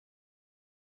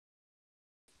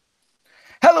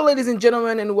Hello, ladies and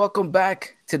gentlemen, and welcome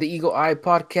back to the Eagle Eye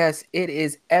Podcast. It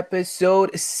is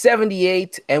episode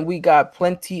 78, and we got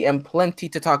plenty and plenty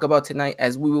to talk about tonight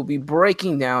as we will be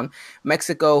breaking down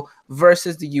Mexico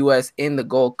versus the U.S. in the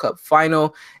Gold Cup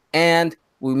final. And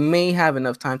we may have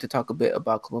enough time to talk a bit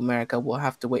about Club America. We'll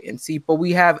have to wait and see. But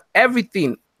we have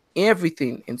everything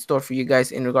in store for you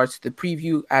guys in regards to the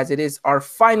preview, as it is our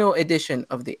final edition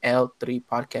of the L3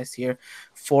 podcast here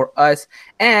for us.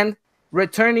 And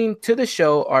returning to the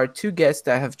show are two guests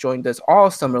that have joined us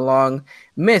all summer long,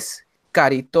 Miss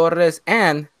Cari Torres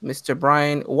and Mr.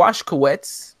 Brian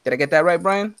Washkowitz. Did I get that right,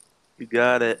 Brian? You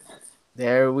got it.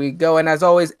 There we go. And as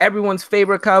always, everyone's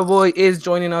favorite cowboy is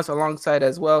joining us alongside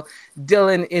as well.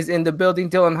 Dylan is in the building.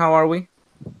 Dylan, how are we?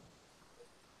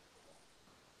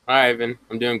 Hi, Ivan.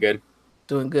 I'm doing good.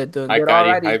 Doing good. Hi,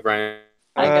 Cody. Hi, Brian.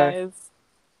 Hi, guys.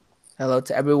 Hello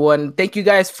to everyone. Thank you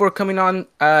guys for coming on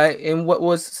in what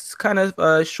was kind of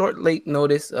a short, late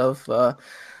notice of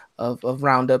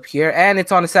Roundup here. And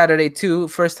it's on a Saturday, too.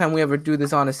 First time we ever do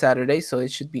this on a Saturday, so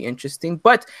it should be interesting.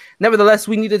 But nevertheless,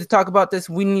 we needed to talk about this.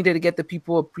 We needed to get the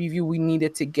people a preview. We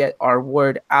needed to get our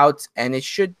word out. And it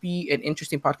should be an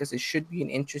interesting podcast. It should be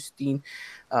an interesting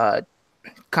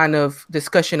kind of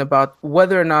discussion about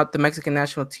whether or not the Mexican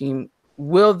national team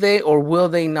will they or will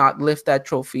they not lift that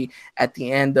trophy at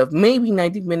the end of maybe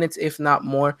 90 minutes, if not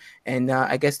more? And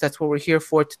I guess that's what we're here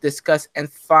for, to discuss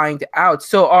and find out.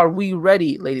 So are we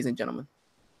ready, ladies and gentlemen?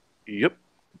 Yep.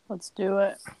 Let's do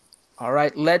it. All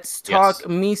right, let's talk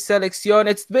Mi Selección.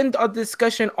 It's been a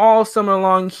discussion all summer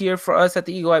long here for us at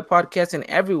the Eagle Eye Podcast and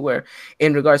everywhere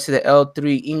in regards to the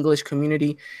L3 English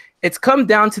community. It's come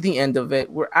down to the end of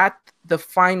it. We're at the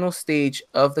final stage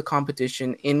of the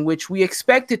competition in which we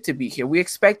expected to be here. We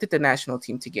expected the national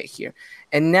team to get here.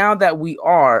 And now that we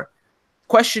are,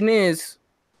 question is,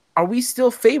 are we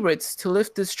still favorites to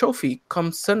lift this trophy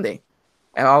come Sunday?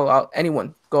 And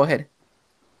anyone, go ahead.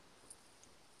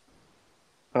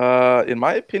 In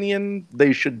my opinion,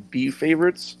 they should be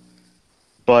favorites,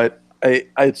 but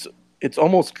it's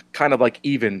almost kind of like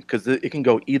even, because it can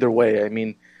go either way. I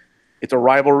mean, it's a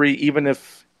rivalry. Even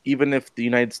if the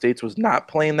United States was not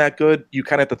playing that good, you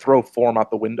kind of have to throw form out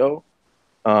the window,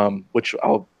 which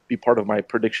I'll be part of my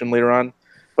prediction later on.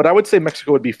 But I would say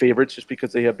Mexico would be favorites just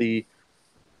because they have the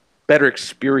better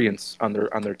experience on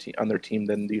their team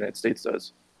than the United States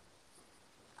does.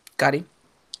 Gotti?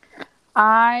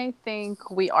 I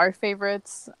think we are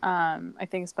favorites. I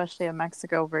think especially a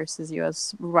Mexico versus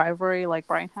U.S. rivalry, like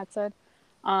Brian had said.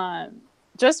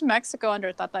 Just Mexico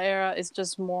under Tata era is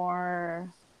just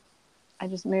more. I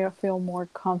just may feel more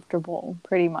comfortable,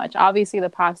 pretty much. Obviously, the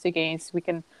past two games we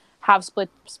can have split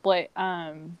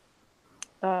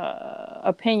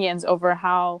opinions over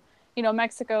how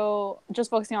Mexico. Just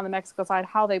focusing on the Mexico side,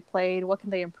 how they played, what can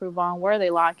they improve on, where are they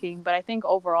lacking. But I think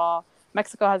overall,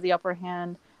 Mexico has the upper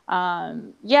hand.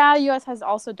 U.S. has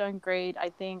also done great. I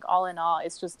think all in all,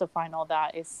 it's just the final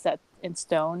that is set in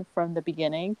stone from the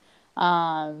beginning.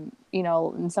 In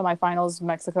semifinals,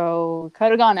 Mexico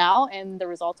could have gone out, and the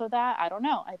result of that, I don't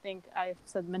know. I think I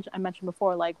mentioned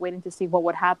before, like waiting to see what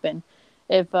would happen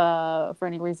if, for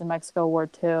any reason, Mexico were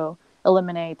to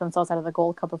eliminate themselves out of the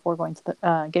Gold Cup before going to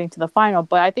the getting to the final.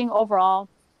 But I think overall,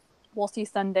 we'll see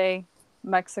Sunday.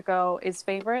 Mexico is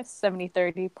favorite,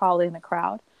 70-30, probably in the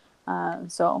crowd.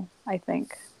 So I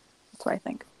think that's what I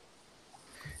think.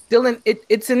 Dylan,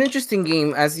 it's an interesting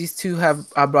game, as these two have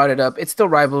brought it up. It's the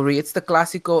rivalry. It's the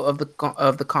Clásico of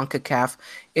the CONCACAF.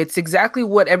 It's exactly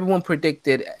what everyone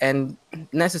predicted, and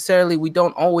necessarily we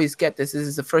don't always get this. This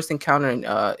is the first encounter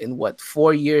in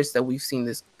 4 years that we've seen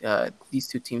these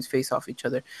two teams face off each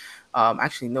other.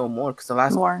 Actually, no more, because the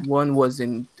last one was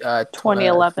in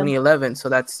 2011. So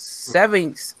that's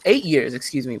 8 years.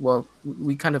 Excuse me. Well,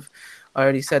 we kind of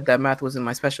already said that math wasn't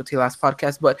my specialty last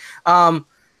podcast, but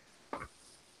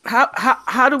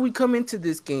How do we come into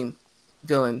this game,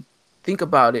 Dylan? Think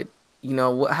about it.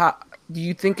 How do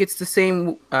you think it's the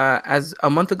same as a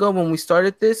month ago when we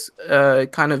started this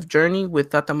kind of journey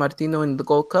with Tata Martino in the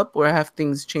Gold Cup, or have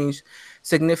things changed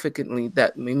significantly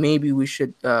that maybe we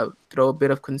should throw a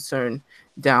bit of concern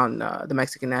down the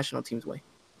Mexican national team's way?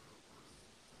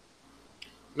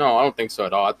 No, I don't think so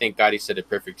at all. I think Gotti said it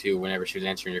perfect too whenever she was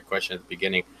answering your question at the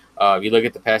beginning. You look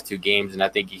at the past two games, and I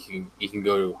think you can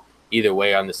go either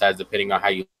way on the sides, depending on how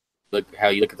you look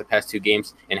at the past two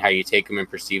games and how you take them and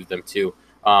perceive them too.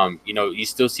 You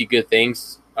still see good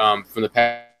things from the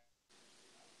past.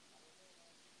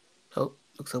 Oh,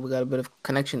 looks like we got a bit of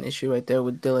connection issue right there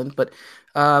with Dylan, but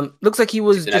looks like he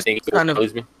was just kind of.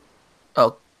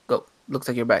 Oh, go. Looks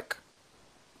like you're back.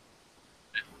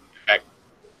 Back.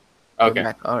 Okay.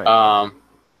 Back. All right.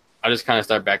 I'll just kind of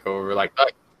start back over. Like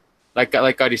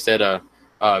Gotti said,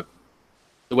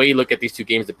 the way you look at these two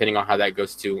games, depending on how that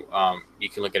goes to, you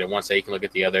can look at it one side, you can look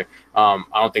at the other. I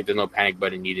don't think there's no panic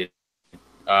button needed.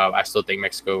 I still think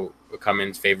Mexico will come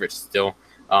in favorites still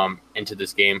into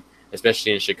this game,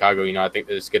 especially in Chicago. I think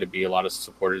there's going to be a lot of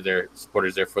supporters there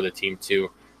for the team too.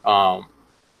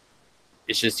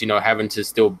 It's just having to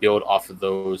still build off of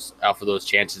those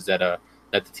chances that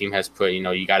the team has put.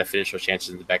 You got to finish those chances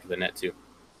in the back of the net too.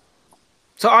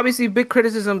 So obviously, big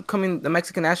criticism coming the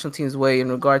Mexican national team's way in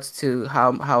regards to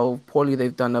how poorly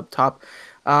they've done up top,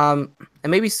 and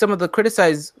maybe some of the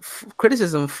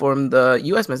criticism from the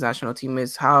U.S. men's national team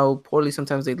is how poorly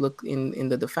sometimes they look in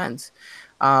the defense.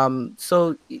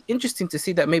 So interesting to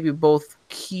see that maybe both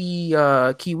key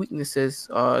weaknesses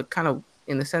kind of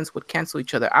in a sense would cancel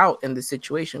each other out in this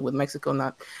situation, with Mexico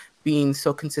not being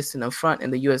so consistent up front,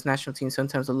 and the U.S. national team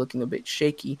sometimes are looking a bit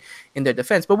shaky in their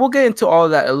defense. But we'll get into all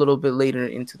of that a little bit later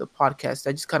into the podcast.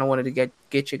 I just kind of wanted to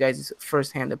get you guys'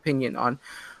 firsthand opinion on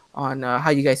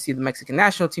how you guys see the Mexican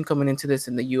national team coming into this,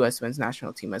 and the U.S. men's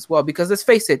national team as well. Because let's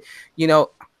face it,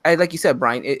 like you said,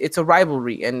 Brian, it's a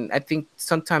rivalry, and I think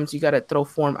sometimes you got to throw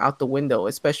form out the window,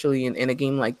 especially in a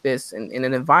game like this, and in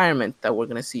an environment that we're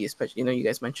going to see, especially, you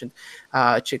guys mentioned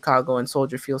Chicago and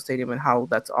Soldier Field Stadium, and how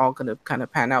that's all going to kind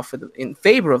of pan out in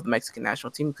favor of the Mexican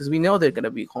national team, because we know they're going to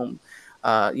be home,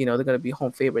 they're going to be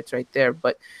home favorites right there.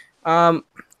 But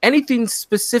anything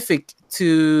specific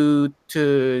to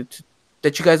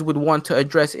that you guys would want to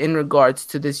address in regards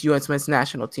to this U.S. men's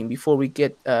national team before we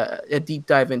get a deep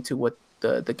dive into what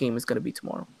the game is going to be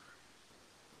tomorrow?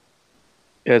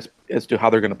 As to how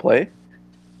they're going to play?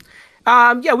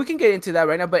 Yeah, we can get into that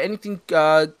right now. But anything,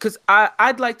 because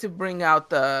I'd like to bring out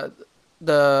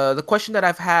the question that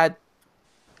I've had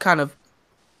kind of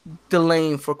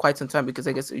delaying for quite some time, because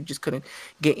I guess we just couldn't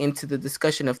get into the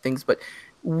discussion of things. But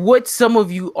would some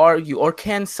of you argue, or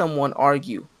can someone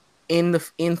argue in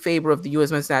favor of the U.S.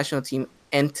 men's national team,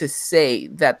 and to say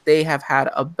that they have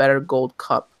had a better Gold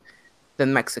Cup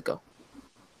than Mexico?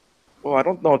 Well, I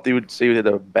don't know if they would say they had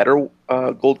a better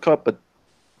Gold Cup, but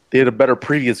they had a better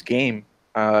previous game.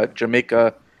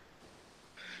 Jamaica,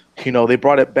 they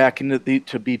brought it back to be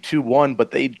 2-1,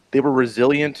 but they were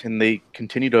resilient, and they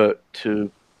continue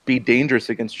to be dangerous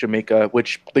against Jamaica,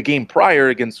 which the game prior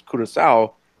against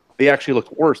Curaçao, they actually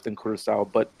looked worse than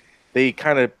Curaçao, but they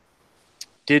kind of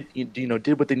did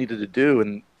what they needed to do.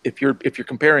 And if you're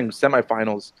comparing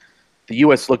semifinals, the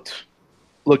U.S. looked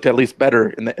at least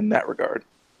better in that regard.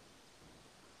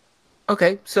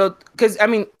 Okay, so because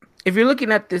if you're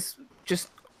looking at this just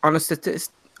on a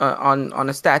on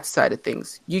a stats side of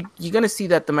things, you're gonna see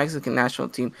that the Mexican national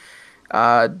team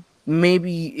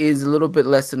maybe is a little bit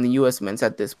less than the U.S. men's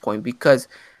at this point, because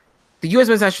the U.S.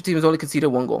 men's national team has only conceded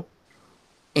 1 goal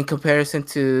in comparison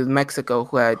to Mexico,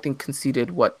 who I think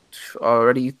conceded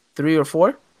already 3 or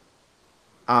 4.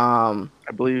 I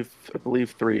believe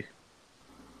 3.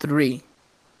 3,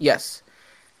 yes,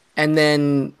 and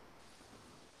then.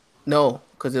 No,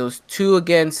 because it was 2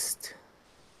 against,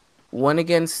 1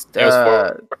 against.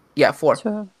 4. Yeah,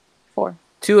 4. 4.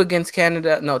 2 against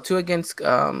Canada. No, 2 against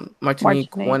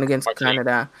Martinique. 1 against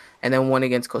Canada, and then 1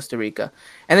 against Costa Rica.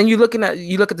 And then you look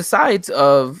at the sides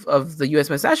of the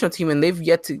U.S. men's national team, and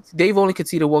they've only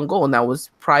conceded 1 goal, and that was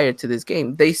prior to this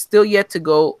game. They still yet to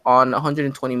go on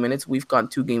 120 minutes. We've gone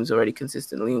 2 games already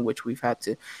consistently, in which we've had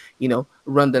to,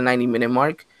 run the 90-minute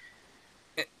mark.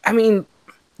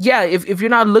 Yeah, if you're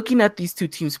not looking at these two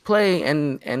teams play,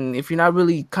 and if you're not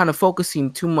really kind of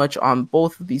focusing too much on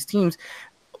both of these teams,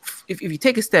 if you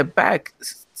take a step back,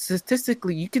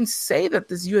 statistically, you can say that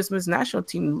this U.S. men's national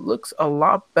team looks a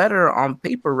lot better on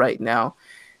paper right now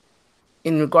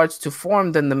in regards to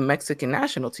form than the Mexican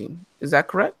national team. Is that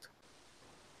correct?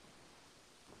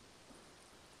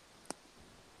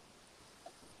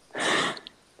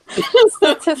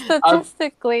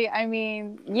 Statistically,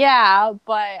 yeah,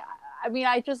 but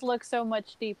I just look so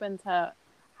much deep into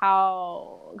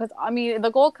how, because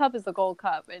the Gold Cup is the Gold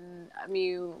Cup, and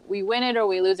we win it or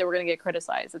we lose it, we're gonna get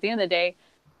criticized. At the end of the day,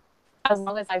 as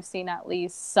long as I've seen at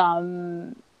least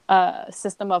some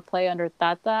system of play under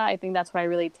Tata, I think that's what I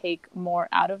really take more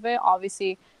out of it.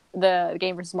 Obviously, the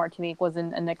game versus Martinique was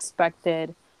an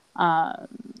expected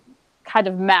kind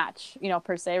of match,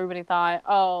 per se. Everybody thought,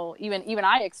 even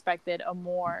I expected a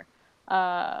more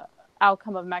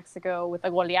outcome of Mexico with a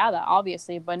goleada,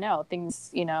 obviously, but no, things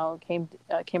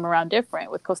came around different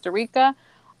with Costa Rica.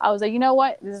 I was like, you know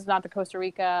what, this is not the Costa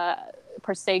Rica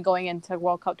per se going into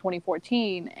World Cup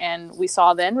 2014, and we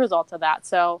saw the end result of that.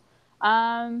 So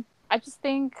I just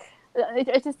think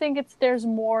there's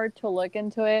more to look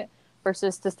into it.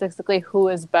 versus statistically who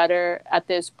is better at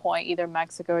this point, either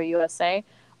Mexico or USA.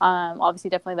 Obviously,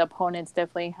 definitely the opponents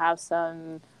definitely have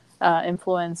some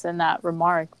influence in that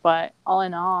remark. But all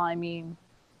in all, I mean,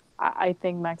 I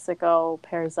think Mexico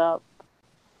pairs up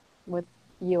with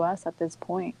US at this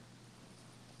point.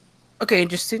 Okay,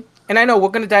 interesting. And I know we're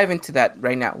going to dive into that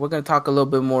right now. We're going to talk a little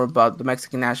bit more about the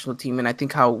Mexican national team, and I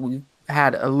think how we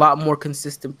had a lot more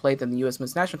consistent play than the U.S.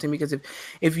 men's national team. Because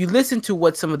if you listen to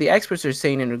what some of the experts are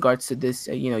saying in regards to this,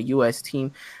 U.S.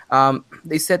 team,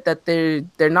 they said that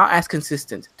they're not as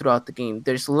consistent throughout the game.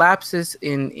 There's lapses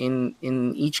in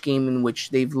each game in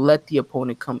which they've let the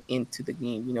opponent come into the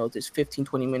game. You know, there's 15,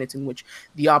 20 minutes in which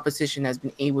the opposition has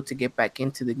been able to get back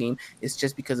into the game. It's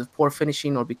just because of poor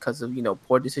finishing or because of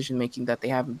poor decision making that they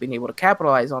haven't been able to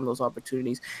capitalize on those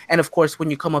opportunities. And of course,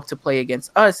 when you come up to play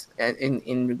against us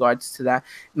in regards to that,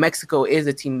 Mexico is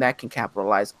a team that can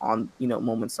capitalize on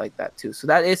moments like that too. So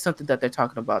that is something that they're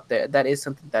talking about there. That is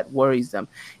something that worries them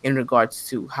in regards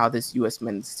to how this U.S.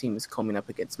 men's team is coming up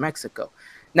against Mexico.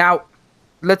 Now,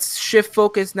 let's shift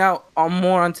focus now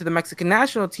more onto the Mexican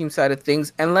national team side of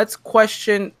things, and let's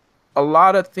question a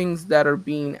lot of things that are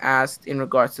being asked in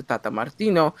regards to Tata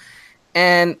Martino.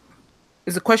 And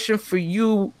there's a question for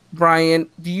you, Brian.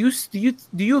 Do you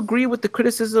agree with the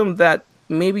criticism that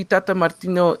maybe Tata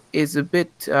Martino is a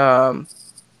bit too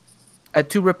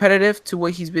repetitive to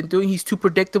what he's been doing? He's too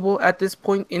predictable at this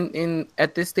point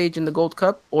at this stage in the Gold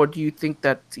Cup, or do you think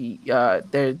that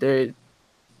there's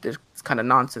kind of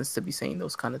nonsense to be saying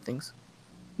those kind of things?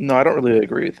 No, I don't really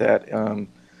agree with that.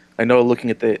 I know looking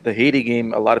at the Haiti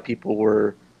game, a lot of people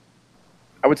were,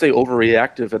 I would say,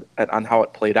 overreactive on how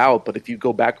it played out. But if you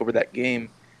go back over that game,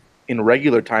 in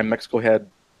regular time, Mexico had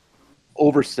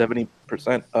over 70%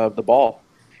 of the ball,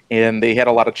 and they had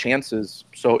a lot of chances.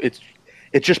 So it's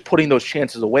just putting those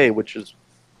chances away, which is,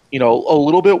 a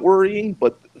little bit worrying.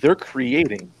 But they're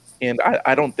creating, and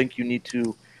I don't think you need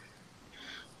to,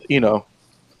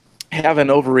 have an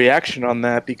overreaction on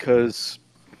that, because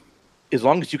as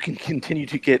long as you can continue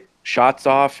to get shots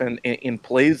off and in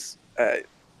plays, let's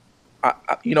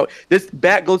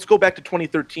go back to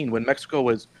 2013 when Mexico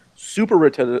was super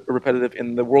repetitive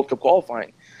in the World Cup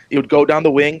qualifying. It would go down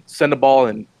the wing, send a ball,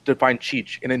 and to find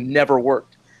Cheech, and it never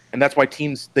worked. And that's why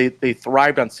teams they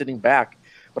thrived on sitting back.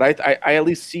 But I at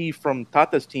least see from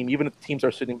Tata's team, even if the teams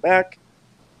are sitting back,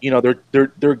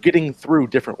 they're getting through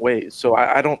different ways. So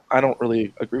I don't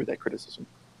really agree with that criticism.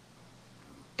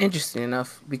 Interesting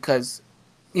enough, because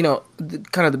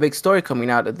kind of the big story coming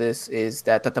out of this is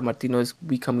that Tata Martino is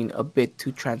becoming a bit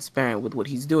too transparent with what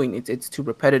he's doing. It's too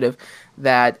repetitive,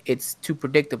 that it's too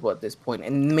predictable at this point,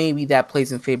 and maybe that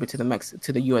plays in favor to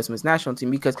the U.S. men's national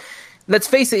team, because let's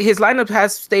face it, his lineup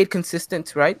has stayed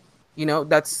consistent, right?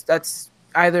 That's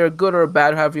either a good or a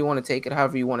bad, however you want to take it,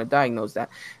 however you want to diagnose that.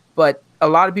 But a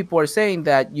lot of people are saying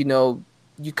that you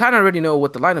kind of already know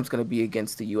what the lineup's going to be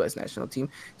against the U.S. national team,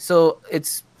 so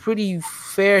it's pretty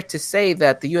fair to say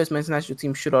that the U.S. men's national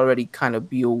team should already kind of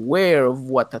be aware of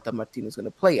what Tata Martino is going to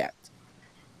play at.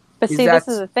 But this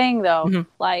is the thing, though. Mm-hmm.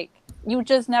 Like, you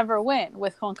just never win.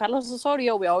 With Juan Carlos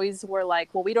Osorio, we always were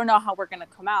like, well, we don't know how we're going to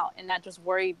come out. And that just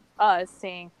worried us,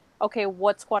 saying, okay,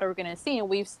 what squad are we going to see? And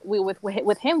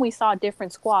with him, we saw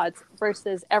different squads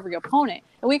versus every opponent.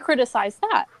 And we criticized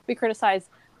that. We criticized,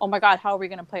 oh, my God, how are we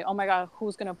going to play? Oh, my God,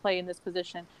 who's going to play in this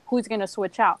position? Who's going to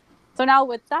switch out? So now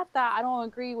with that, I don't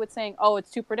agree with saying, oh,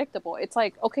 it's too predictable. It's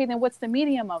like, okay, then what's the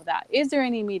medium of that? Is there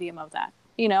any medium of that?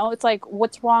 It's like,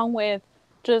 what's wrong with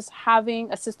just having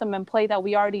a system in play that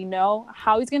we already know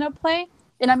how he's going to play?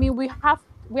 And I mean, we have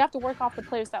to work off the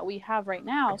players that we have right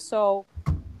now. So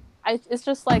it's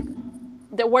just like,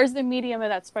 where's the medium of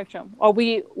that spectrum? Or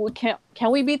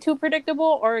can we be too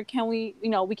predictable, or can we,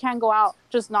 we can't go out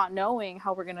just not knowing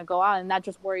how we're going to go out, and that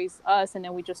just worries us. And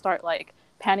then we just start like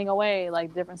panning away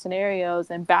like different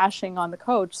scenarios and bashing on the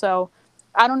coach. So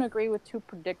I don't agree with too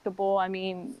predictable. I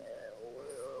mean,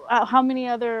 how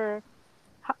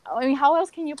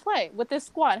else can you play with this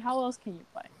squad? How else can you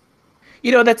play?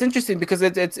 That's interesting, because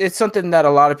it's something that a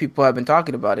lot of people have been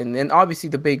talking about, and obviously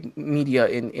the big media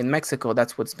in Mexico,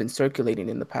 that's what's been circulating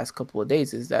in the past couple of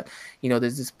days, is that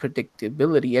there's this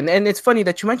predictability, and it's funny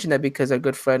that you mentioned that, because our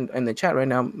good friend in the chat right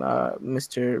now,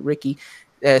 Mr. Ricky,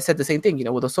 said the same thing.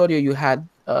 With Osorio, you had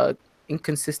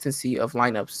inconsistency of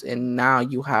lineups, and now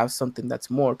you have something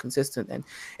that's more consistent. And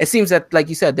it seems that, like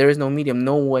you said, there is no medium.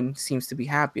 No one seems to be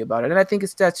happy about it, and I think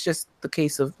that's just the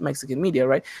case of Mexican media,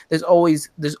 right? There's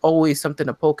always something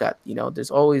to poke at.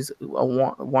 There's always a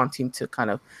wanting to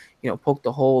kind of poke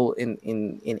the hole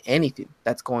in anything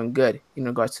that's going good in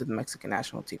regards to the Mexican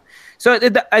national team. So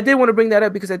I did want to bring that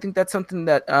up because I think that's something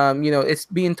that it's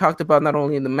being talked about not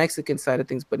only in the Mexican side of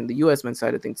things but in the U.S. men's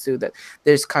side of things too. That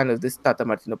there's kind of this Tata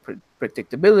Martino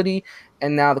predictability,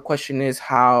 and now the question is,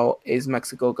 how is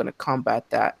Mexico going to combat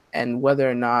that, and whether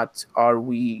or not are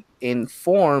we in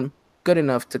form good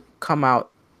enough to come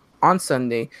out on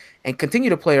Sunday and continue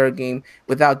to play our game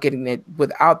without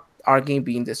our game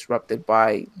being disrupted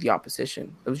by the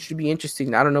opposition. It should be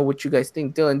interesting. I don't know what you guys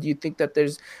think. Dylan, do you think that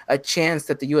there's a chance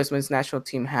that the U.S. men's national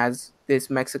team has this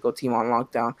Mexico team on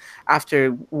lockdown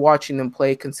after watching them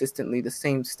play consistently the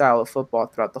same style of football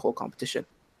throughout the whole competition?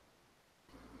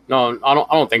 No, I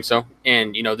don't think so.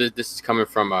 And this is coming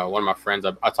from one of my friends.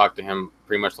 I talked to him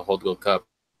pretty much the whole Gold Cup.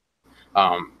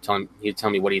 He'd tell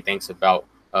me what he thinks about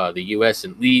the U.S.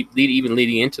 and even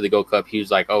leading into the Gold Cup. He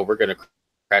was like, "Oh, we're gonna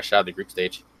crash out of the group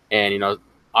stage," and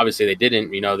obviously they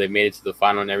didn't. They made it to the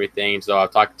final and everything. So I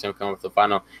talked to him coming with the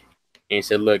final, and he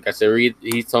said, "Look," I said,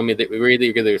 he told me that we're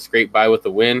either going to scrape by with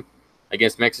a win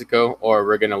against Mexico or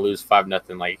we're going to lose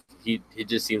 5-0. Like he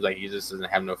just seems like he just doesn't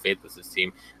have no faith with his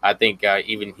team. I think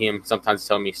even him sometimes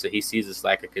tell me he sees this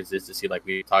lack of consistency, like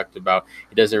we talked about.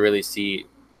 He doesn't really see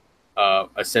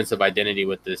a sense of identity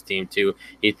with this team too.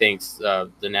 He thinks the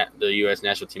U.S.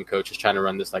 national team coach is trying to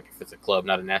run this like if it's a club,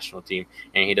 not a national team,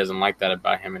 and he doesn't like that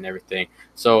about him and everything.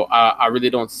 So I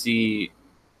really don't see.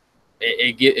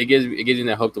 It gives him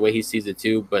that hope the way he sees it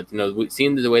too. But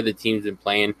seeing the way the team's been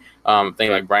playing, I think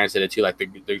like Brian said it too. Like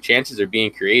the chances are being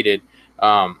created.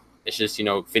 It's just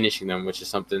finishing them, which is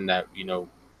something that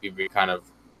we've been kind of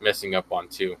messing up on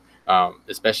too,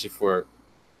 especially for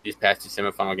these past two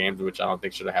semifinal games, which I don't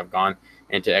think should have gone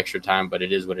into extra time. But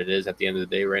it is what it is at the end of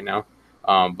the day right now.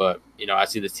 But I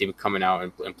see this team coming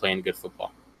out and playing good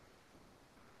football.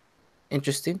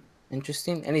 Interesting.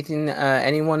 Anything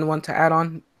anyone want to add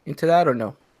on into that or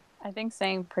no? I think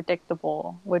saying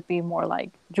predictable would be more like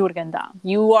Jürgen Damm.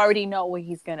 You already know what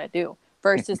he's going to do.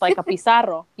 Versus like a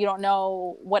Pizarro. You don't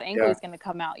know what angle he's going to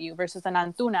come at you. Versus an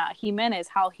Antuna. Jimenez,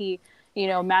 how he,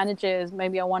 manages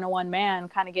maybe a one-on-one man,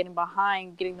 kind of getting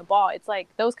behind, getting the ball. It's like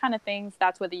those kind of things.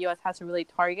 That's what the U.S. has to really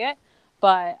target.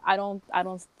 But I don't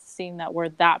seem that we're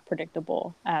that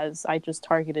predictable as I just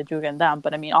targeted Jürgen Damm.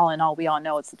 But I mean, all in all, we all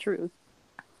know it's the truth.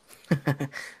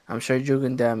 I'm sure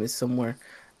Jürgen Damm is somewhere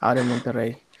out in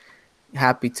Monterrey,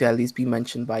 happy to at least be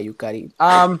mentioned by you, Cari.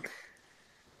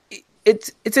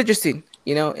 It's interesting,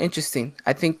 interesting.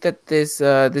 I think that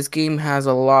this game has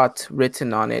a lot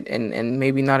written on it, and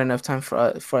maybe not enough time for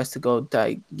us to go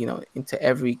into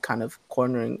every kind of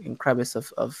corner and crevice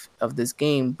of this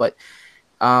game. But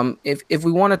if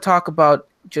we want to talk about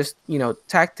just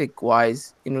tactic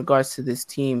wise in regards to this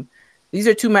team, these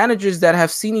are two managers that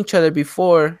have seen each other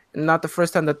before, and not the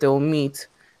first time that they'll meet.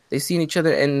 They've seen each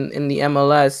other in the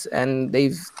MLS, and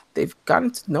they've gotten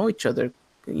to know each other.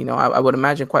 I would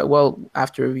imagine quite well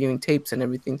after reviewing tapes and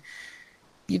everything.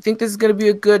 Do you think this is going to be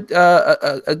a good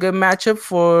matchup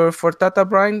for Tata,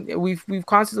 Brian? We've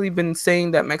constantly been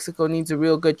saying that Mexico needs a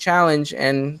real good challenge,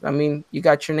 and I mean, you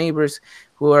got your neighbors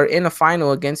who are in a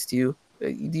final against you. Do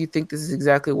you think this is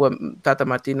exactly what Tata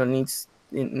Martino needs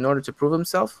in order to prove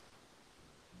himself?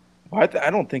 Well, I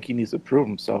don't think he needs to prove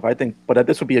himself. But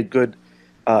this would be a good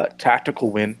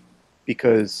tactical win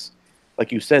because,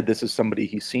 like you said, this is somebody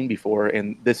he's seen before,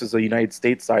 and this is a United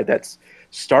States side that's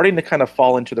starting to kind of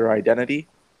fall into their identity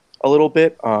a little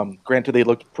bit. Granted, they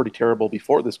looked pretty terrible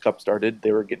before this cup started.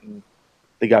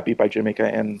 They got beat by Jamaica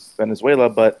and Venezuela,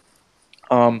 but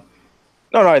no,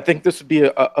 I think this would be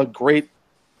a great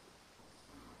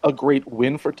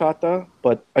win for Tata.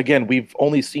 But again, we've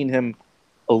only seen him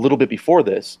a little bit before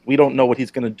this. We don't know what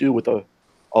he's going to do with a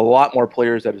lot more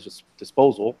players at his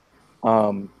disposal.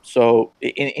 So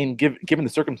given the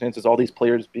circumstances, all these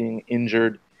players being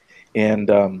injured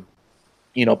and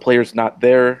players not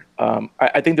there,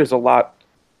 I think there's a lot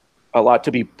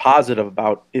to be positive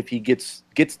about if he gets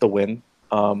the win.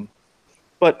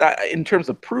 But in terms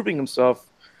of proving himself,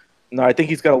 no, I think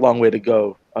he's got a long way to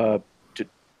go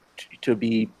to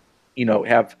be,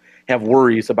 have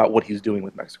worries about what he's doing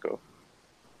with Mexico.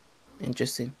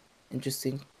 Interesting.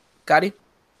 Cari?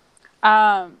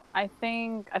 I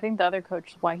think the other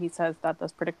coach, why he says that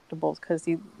that's predictable is because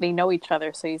they know each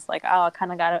other. So he's like, I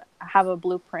kind of got to have a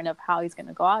blueprint of how he's going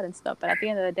to go out and stuff. But at the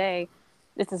end of the day,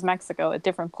 this is Mexico.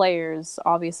 Different players,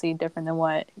 obviously different than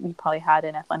what we probably had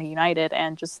in Atlanta United.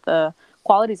 And just the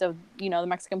qualities of, the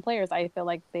Mexican players, I feel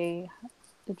like they're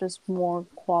just more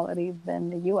quality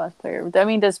than the U.S. player. I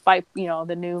mean, despite,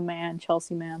 the new man,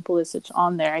 Chelsea man, Pulisic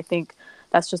on there, I think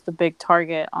that's just a big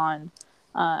target on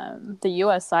the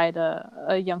U.S. side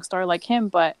a young star like him.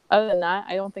 But other than that,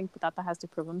 I don't think Tata has to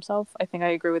prove himself. I think I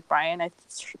agree with Brian.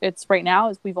 It's right now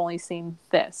is we've only seen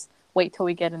this. Wait till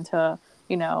we get into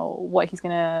what he's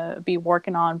gonna be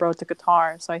working on, Road to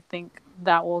Qatar. So I think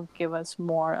that will give us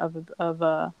more of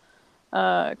a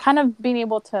kind of being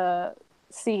able to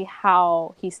see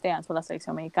how he stands with La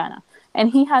Selección Mexicana. And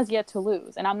he has yet to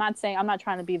lose. And I'm not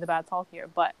trying to be the bad talk here,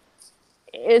 but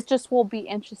it just will be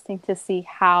interesting to see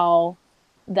how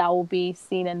that will be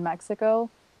seen in Mexico,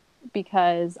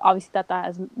 because obviously Tata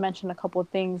has mentioned a couple of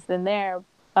things in there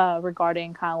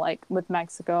regarding kind of like with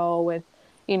Mexico, with,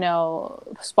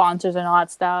 sponsors and all that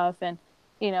stuff. And,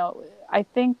 I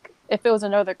think if it was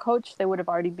another coach, they would have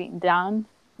already beaten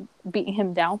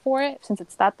him down for it. Since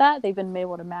it's Tata, they've been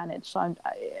able to manage. So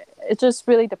it just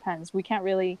really depends. We can't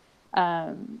really,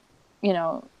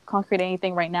 concrete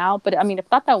anything right now. But I mean, if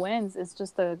Tata wins, it's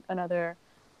just another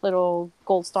little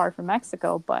gold star for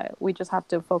Mexico. But we just have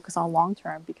to focus on long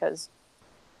term, because,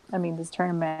 I mean, this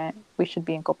tournament, we should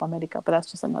be in Copa America, but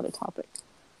that's just another topic.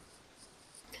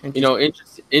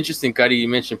 Interesting, Cuddy, you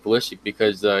mentioned Pulisic,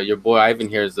 because your boy Ivan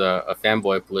here is a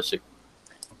fanboy of Pulisic.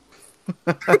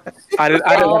 I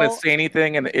didn't want to say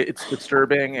anything, and it's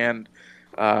disturbing, and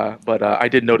but I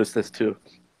did notice this too.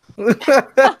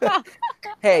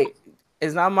 Hey,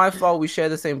 it's not my fault. We share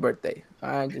the same birthday.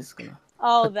 I'm just gonna.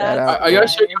 Oh, that's that Are you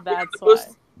sure? That's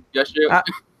why.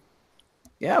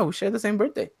 Yeah, we share the same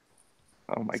birthday.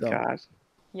 Oh my God!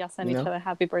 Y'all send each other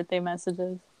happy birthday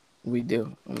messages. We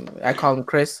do. I call him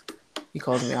Chris. He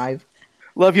calls me Ive.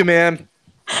 Love you, man.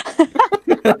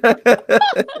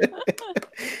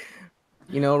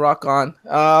 Rock on.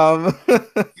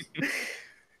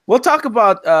 We'll talk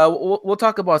about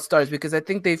stars, because I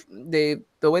think the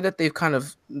way that they've kind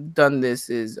of done this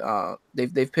is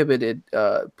they've pivoted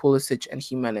Pulisic and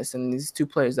Jimenez, and these two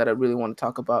players that I really want to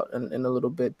talk about in a little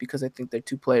bit, because I think they're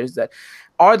two players that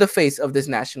are the face of this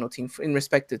national team in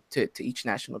respect to each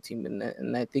national team,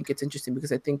 and I think it's interesting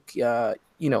because I think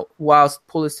whilst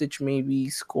Pulisic may be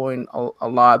scoring a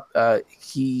lot,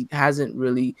 he hasn't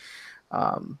really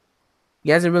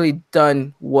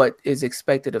done what is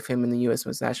expected of him in the U.S.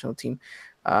 men's national team.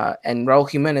 And Raul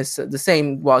Jimenez, the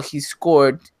same, while he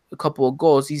scored a couple of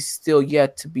goals, he's still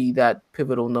yet to be that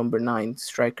pivotal number 9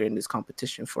 striker in this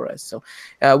competition for us. So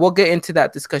we'll get into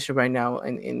that discussion right now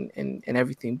and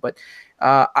everything. But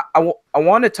I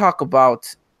want to talk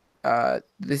about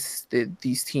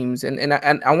these teams. And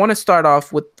I want to start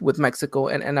off with Mexico.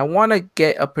 And I want to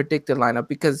get a predicted lineup,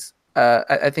 because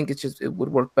I think it would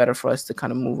work better for us to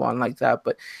kind of move on like that.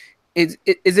 But is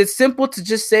it simple to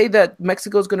just say that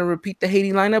Mexico is going to repeat the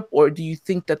Haiti lineup, or do you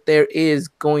think that there is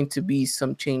going to be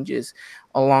some changes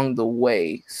along the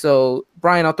way? So,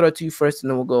 Brian, I'll throw it to you first, and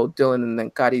then we'll go Dylan and then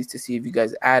Cadiz to see if you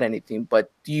guys add anything. But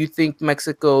do you think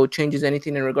Mexico changes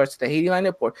anything in regards to the Haiti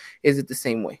lineup, or is it the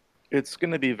same way? It's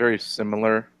going to be very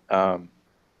similar. I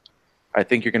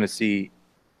think you're going to see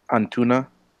Antuna.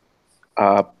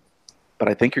 But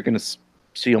I think you're going to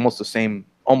see almost the same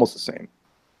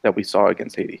that we saw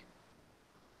against Haiti.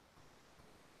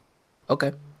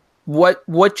 Okay.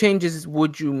 What changes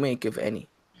would you make, if any?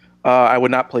 I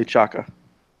would not play Chaka.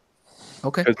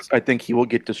 Okay. Because I think he will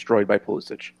get destroyed by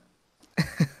Pulisic.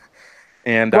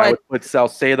 And I would put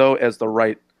Salcedo as the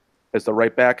right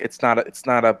back. It's not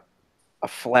a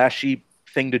flashy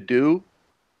thing to do,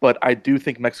 but I do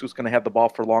think Mexico's going to have the ball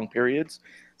for long periods.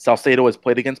 Salcedo has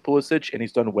played against Pulisic, and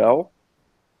he's done well.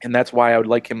 And that's why I would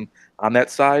like him on that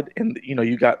side. And,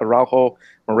 you got Araujo,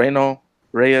 Moreno,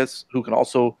 Reyes, who can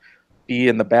also be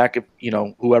in the back of,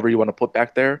 whoever you want to put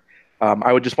back there.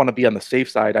 I would just want to be on the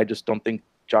safe side. I just don't think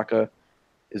Xhaka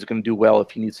is going to do well if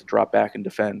he needs to drop back and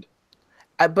defend.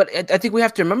 But I think we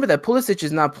have to remember that Pulisic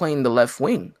is not playing the left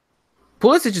wing.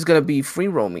 Pulisic is going to be free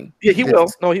roaming. Yeah, he will.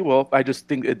 No, he will. I just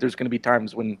think there's going to be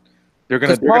times when they're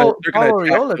going to. Paulo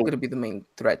Arriola is going to be the main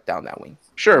threat down that wing.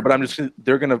 Sure, but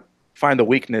they're going to find the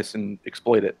weakness and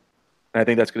exploit it, and I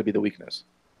think that's going to be the weakness.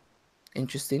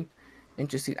 Interesting.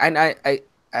 And I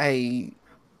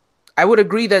would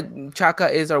agree that Chaka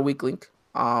is our weak link.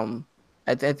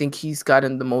 I think he's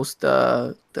gotten the most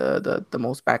the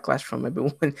most backlash from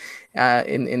everyone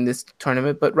in this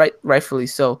tournament, but rightfully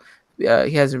so.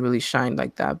 He hasn't really shined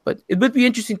like that, but it would be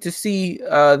interesting to see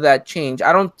that change.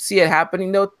 I don't see it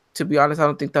happening though. To be honest, I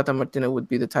don't think Tata Martino would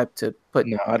be the type to put.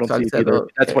 No, I don't see it either.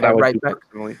 That's what I would do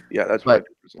personally. Yeah, that's what I do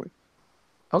personally.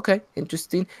 Okay,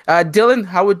 interesting. Dylan,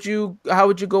 how would you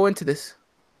go into this?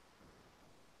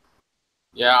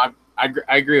 Yeah, I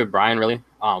agree with Brian really.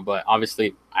 But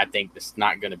obviously, I think it's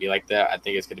not going to be like that. I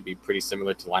think it's going to be pretty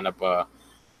similar to lineup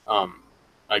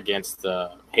against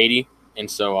Haiti. And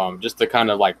so just to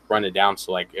kind of like run it down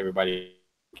so like everybody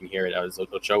can hear it, as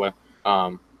Ochoa.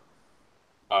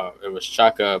 It was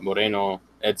Chaka, Moreno,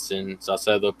 Edson,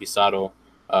 Salcedo, Pizarro,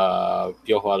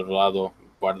 Piojo Alvarado,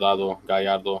 Guardado,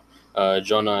 Gallardo,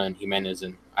 Jonah, and Jimenez.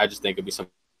 And I just think it'd be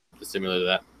something similar to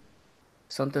that.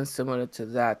 Something similar to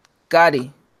that.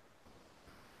 Gotti.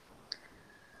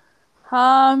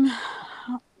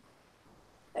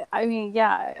 I mean,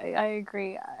 yeah, I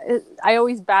agree. I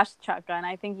always bash Chaka, and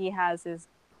I think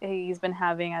he's been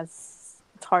having, as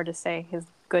it's hard to say, his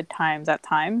good times at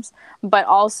times. But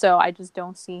also, I just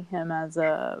don't see him as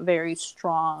a very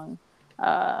strong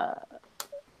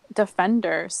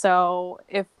defender. So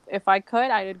if I could,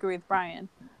 I'd agree with Brian.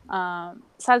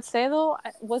 Salcedo,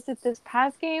 was it this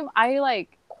past game? I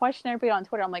like question everybody on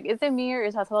Twitter. I'm like, is it me or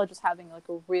is Salcedo just having like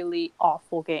a really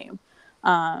awful game?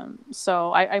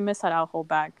 So I miss that Araujo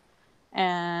back.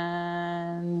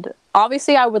 And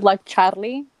obviously I would like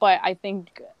Charlie, but I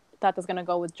think that is going to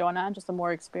go with Jonah, just a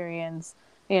more experienced,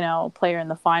 player in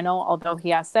the final. Although he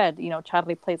has said,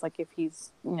 Charlie plays like if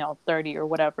he's, 30 or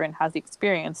whatever and has the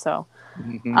experience. So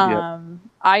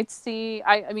I'd see,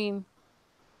 I mean,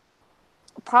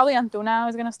 probably Antuna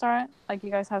is going to start, like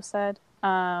you guys have said.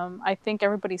 I think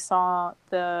everybody saw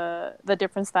the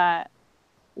difference that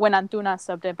when Antuna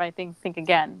subbed in, but I think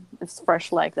again, it's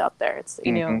fresh legs out there. It's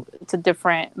it's a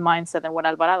different mindset than what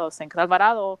Alvarado's saying. Because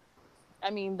Alvarado,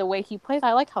 I mean, the way he plays,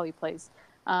 I like how he plays.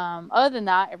 Other than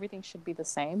that, everything should be the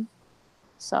same.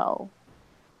 So,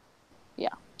 yeah,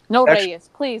 no Reyes,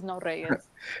 please, no Reyes.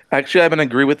 Actually, I'm gonna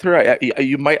agree with her.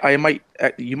 You might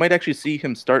actually see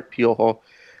him start Piojo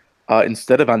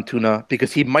instead of Antuna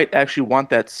because he might actually want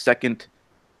that second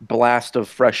blast of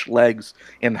fresh legs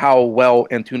and how well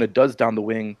Antuna does down the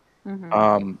wing,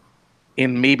 and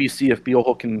maybe see if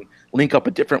Piojo can link up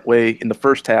a different way in the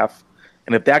first half.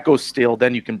 And if that goes stale,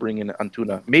 then you can bring in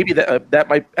Antuna. Maybe that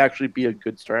might actually be a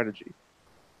good strategy.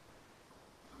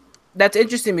 That's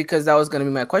interesting because that was going to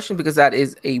be my question, because that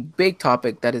is a big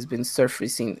topic that has been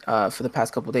surfacing for the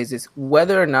past couple of days, is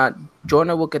whether or not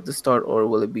Jonah will get the start or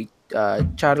will it be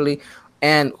Charlie,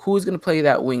 and who's going to play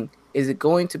that wing. Is it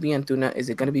going to be Antuna? Is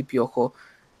it going to be Piojo?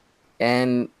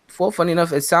 And funny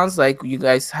enough, it sounds like you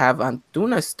guys have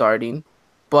Antuna starting,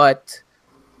 but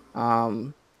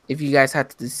if you guys had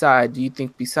to decide, do you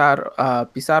think Pizarro Piojo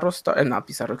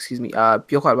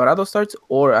Alvarado starts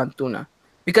or Antuna?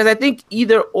 Because I think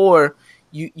either or,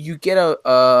 you get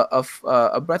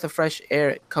a breath of fresh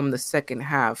air come the second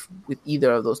half with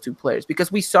either of those two players.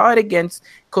 Because we saw it against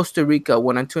Costa Rica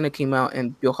when Antuna came out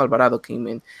and Piojo Alvarado came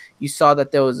in. You saw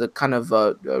that there was a kind of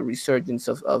a resurgence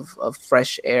of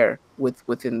fresh air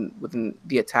within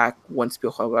the attack once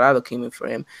Piojo Alvarado came in for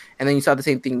him. And then you saw the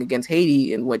same thing against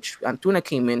Haiti, in which Antuna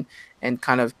came in and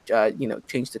kind of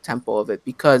changed the tempo of it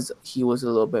because he was a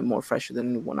little bit more fresher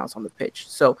than anyone else on the pitch.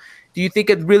 So do you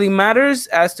think it really matters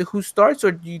as to who starts,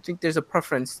 or do you think there's a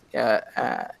preference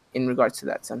in regards to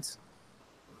that sense?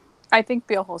 I think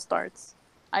Piojo starts.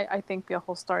 I think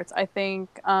Piojo starts. I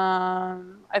think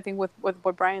with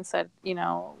what Brian said,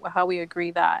 how we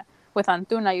agree that with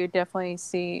Antuna, you definitely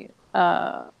see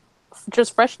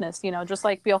just freshness, just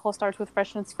like Piojo starts with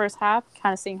freshness first half,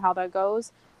 kind of seeing how that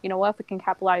goes. You know what, if we can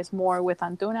capitalize more with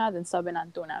Antuna, then sub in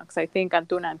Antuna. Because I think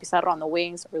Antuna and Pizarro on the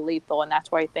wings are lethal, and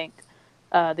that's where I think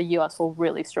the U.S. will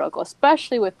really struggle,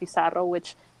 especially with Pizarro,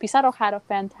 which Pizarro had a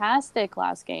fantastic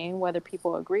last game, whether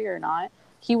people agree or not.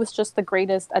 He was just the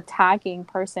greatest attacking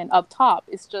person up top.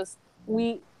 It's just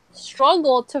we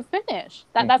struggle to finish.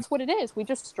 That's what it is. We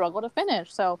just struggle to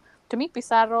finish. So to me,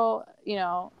 Pizarro,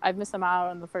 I've missed him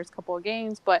out in the first couple of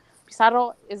games, but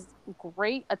Pizarro is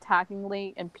great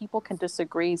attackingly, and people can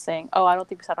disagree saying, oh, I don't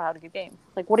think Pizarro had a good game.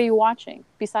 Like, what are you watching?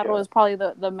 Pizarro is probably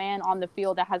the man on the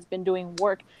field that has been doing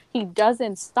work. He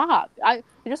doesn't stop.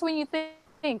 Just when you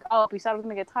think, oh, Pizarro's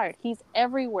going to get tired, he's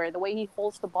everywhere. The way he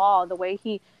holds the ball, the way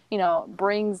he,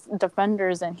 brings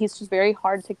defenders, and he's just very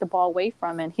hard to take the ball away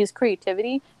from. And his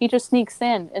creativity, he just sneaks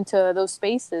into those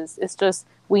spaces. It's just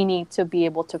we need to be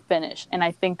able to finish. And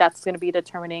I think that's going to be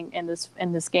determining in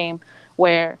this game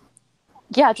where,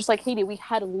 yeah, just like Haiti, we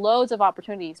had loads of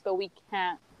opportunities, but we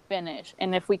can't finish.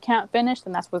 And if we can't finish,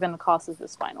 then that's what's going to cost us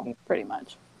this final, pretty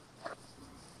much.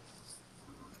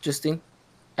 Justine,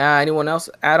 anyone else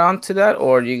add on to that,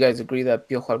 or do you guys agree that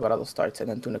Piojo Alvarado starts and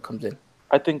Antuna comes in?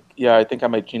 I think I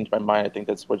might change my mind. I think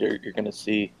that's what you're going to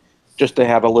see, just to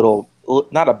have a little,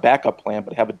 not a backup plan,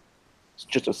 but have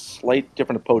just a slight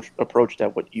different approach to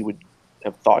what you would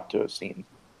have thought to have seen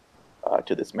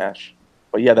to this match.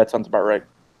 But yeah, that sounds about right.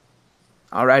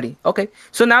 Alrighty. Okay.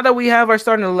 So now that we have our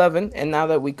starting 11, and now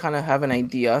that we kind of have an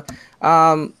idea,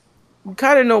 we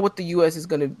kind of know what the U.S. is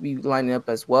going to be lining up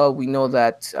as well. We know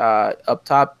that up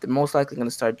top, they're most likely going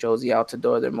to start Josie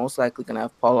Altidore. They're most likely going to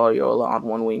have Paul Ariola on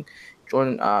one wing,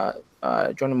 Jordan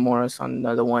Morris on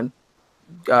another one.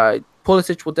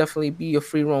 Pulisic will definitely be a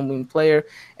free roaming player,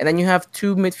 and then you have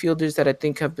two midfielders that I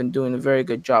think have been doing a very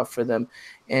good job for them,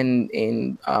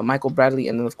 in Michael Bradley,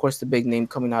 and then of course the big name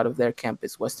coming out of their camp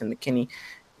is Weston McKennie.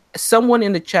 Someone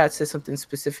in the chat said something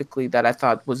specifically that I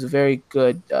thought was very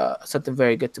good, something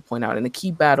very good to point out. And the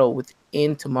key battle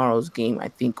within tomorrow's game, I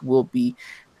think, will be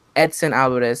Edson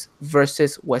Alvarez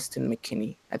versus Weston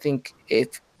McKennie. I think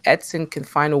if Edson can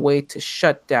find a way to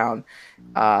shut down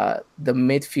the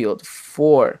midfield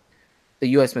for the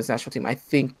U.S. men's national team, I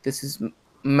think this is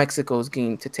Mexico's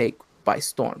game to take by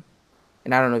storm.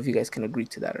 And I don't know if you guys can agree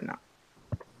to that or not.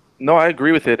 No, I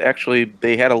agree with it. Actually,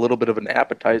 they had a little bit of an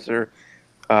appetizer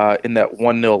in that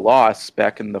 1-0 loss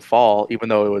back in the fall, even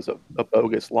though it was a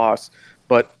bogus loss.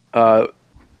 But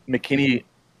McKennie,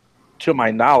 to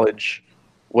my knowledge,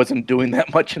 wasn't doing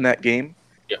that much in that game.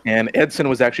 Yeah. And Edson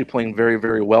was actually playing very,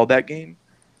 very well that game.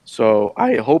 So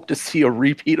I hope to see a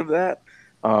repeat of that.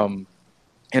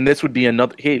 And this would be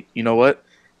another. Hey, you know what?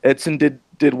 Edson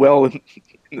did well in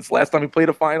this last time he played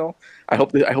a final. I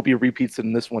hope he repeats it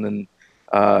in this one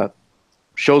and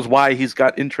shows why he's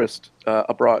got interest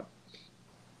abroad.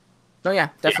 No, yeah,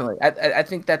 definitely. Yeah. I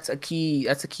think that's a key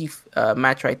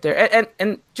match right there,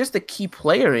 and just a key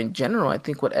player in general. I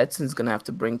think what Edson's gonna have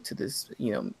to bring to this,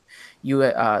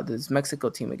 this Mexico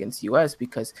team against US,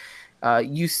 because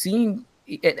you've seen.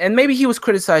 And maybe he was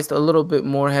criticized a little bit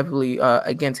more heavily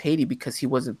against Haiti because he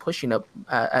wasn't pushing up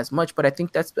as much. But I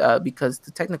think that's because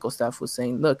the technical staff was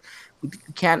saying, look, we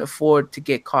can't afford to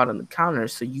get caught on the counter,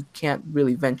 so you can't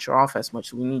really venture off as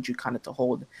much. So we need you kind of to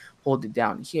hold it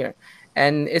down here.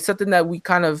 And it's something that we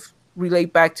kind of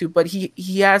relate back to. But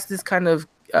he has this kind of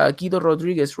Guido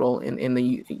Rodriguez role in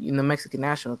the Mexican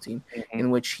national team, in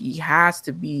which he has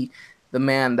to be the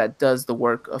man that does the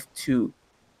work of two.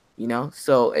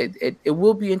 So it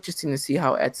will be interesting to see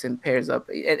how Edson pairs up,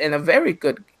 and a very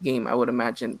good game, I would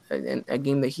imagine, and a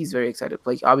game that he's very excited to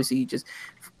play. Obviously, he just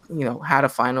had a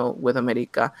final with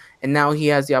America, and now he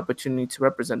has the opportunity to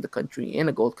represent the country in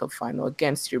a Gold Cup final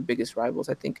against your biggest rivals.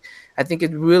 I think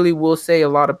it really will say a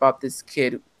lot about this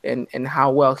kid and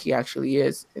how well he actually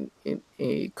is, and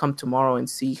come tomorrow and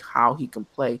see how he can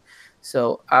play.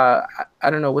 So I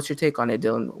don't know. What's your take on it,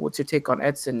 Dylan? What's your take on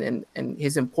Edson and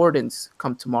his importance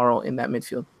come tomorrow in that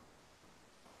midfield?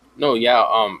 No, yeah.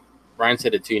 Ryan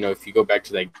said it too. If you go back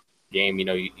to that game,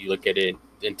 you look at it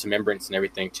into remembrance and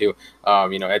everything too.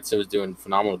 Edson was doing a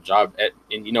phenomenal job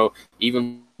and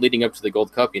even leading up to the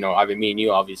Gold Cup. Me and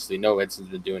you obviously know Edson's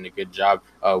been doing a good job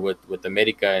with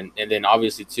America, and then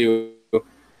obviously too.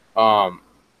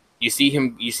 You see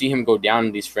him go down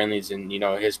in these friendlies, and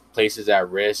his place is at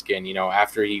risk. And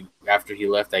after he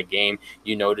left that game,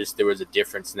 you noticed there was a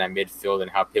difference in that midfield and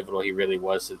how pivotal he really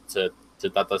was to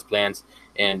Tata's plans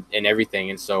and everything.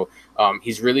 And so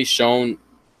he's really shown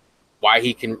why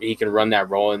he can run that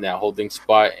role in that holding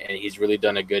spot, and he's really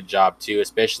done a good job too,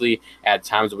 especially at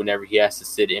times whenever he has to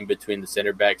sit in between the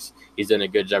center backs. He's done a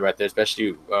good job right there,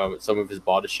 especially some of his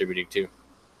ball distributing too.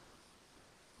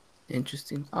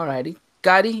 Interesting. Alrighty.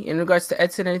 Gotti, in regards to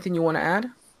Edson, anything you want to add?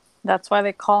 That's why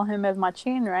they call him El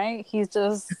Machín, right? He's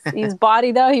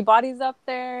bodied up. He bodies up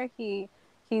there. He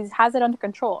has it under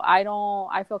control. I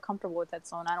feel comfortable with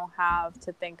Edson. I don't have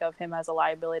to think of him as a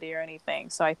liability or anything.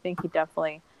 So I think he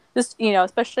definitely just,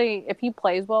 especially if he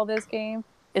plays well this game,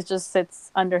 it just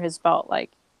sits under his belt. Like,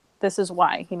 this is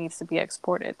why he needs to be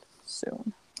exported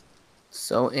soon.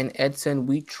 So in Edson,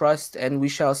 we trust, and we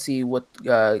shall see what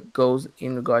goes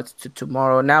in regards to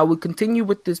tomorrow. Now we continue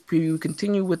with this preview,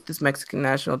 continue with this Mexican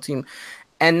national team,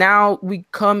 and now we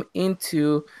come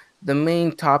into the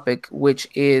main topic, which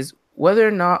is whether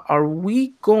or not are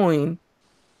we going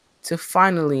to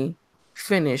finally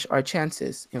finish our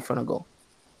chances in front of goal.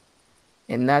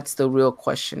 And that's the real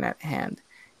question at hand.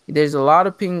 There's a lot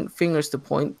of fingers to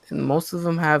point, and most of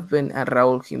them have been at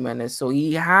Raul Jimenez. So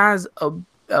he has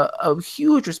a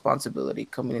huge responsibility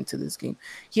coming into this game.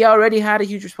 He already had a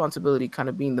huge responsibility kind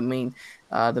of being the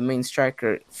main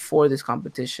striker for this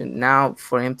competition. Now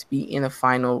for him to be in a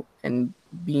final and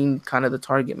being kind of the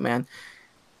target man,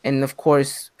 and of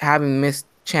course having missed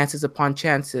chances upon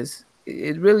chances,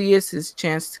 it really is his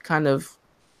chance to kind of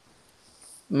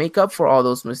make up for all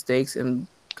those mistakes and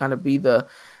kind of be the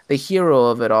hero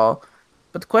of it all.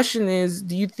 But the question is,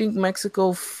 do you think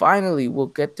Mexico finally will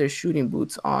get their shooting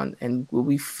boots on, and will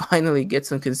we finally get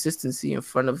some consistency in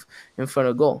front of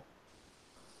goal?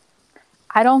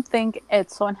 I don't think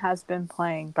Edson has been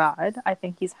playing bad. I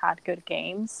think he's had good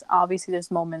games. Obviously, there's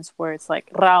moments where it's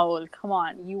like, Raul, come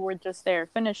on, you were just there,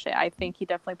 finish it. I think he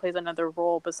definitely plays another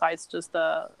role besides just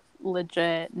the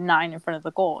legit 9 in front of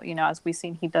the goal. You know, as we've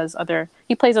seen, he plays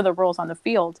other roles on the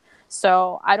field.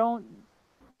 So I don't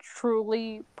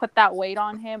truly put that weight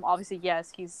on him. Obviously,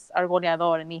 yes, he's our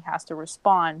goleador and he has to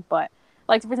respond, but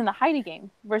like in the Heidi game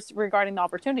regarding the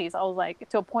opportunities, I was like,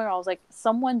 to a point where I was like,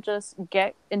 someone just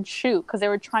get and shoot, because they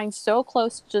were trying so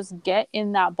close to just get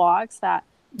in that box that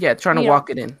trying to walk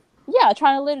it in. Yeah,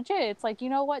 trying to legit. It's like, you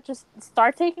know what? Just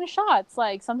start taking shots.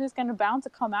 Like something's gonna bound to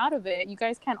come out of it. You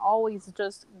guys can't always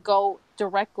just go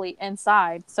directly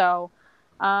inside. So,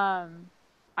 I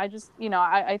just,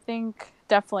 I think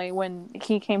definitely when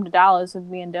he came to Dallas with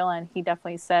me and Dylan, he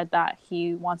definitely said that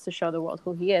he wants to show the world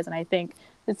who he is, and I think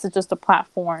it's just a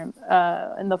platform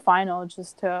in the final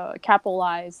just to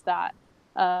capitalize that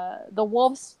the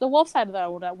Wolves side of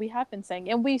that we have been saying,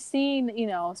 and we've seen,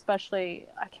 especially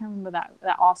I can't remember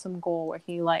that awesome goal where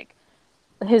he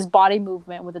his body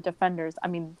movement with the defenders. I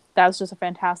mean, that was just a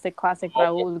fantastic classic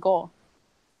Raul goal.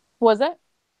 Was it?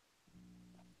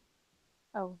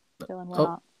 Oh, Dylan went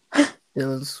out.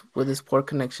 Dylan's with his poor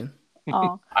connection.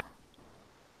 Oh.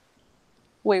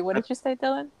 Wait, what did you say,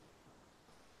 Dylan?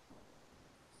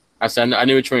 I said I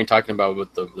knew what you were talking about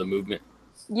with the movement.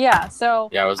 Yeah, so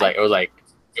yeah, it was like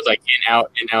in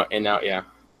out, yeah.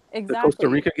 Exactly. The Costa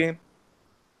Rica game?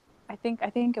 I think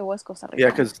it was Costa Rica. Yeah,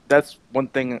 because that's one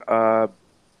thing I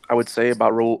would say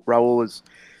about Raul is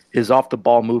his off the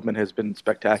ball movement has been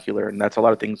spectacular, and that's a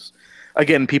lot of things.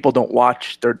 Again, people don't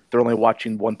watch; they're only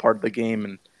watching one part of the game,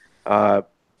 and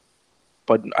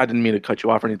but I didn't mean to cut you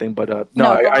off or anything. But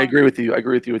I agree with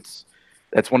you.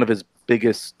 That's one of his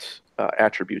biggest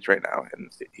attributes right now,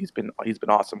 and he's been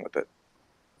awesome with it.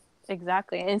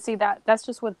 Exactly. And see, that's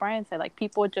just what Brian said. Like,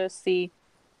 people just see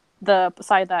the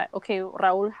side that, okay,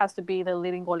 Raul has to be the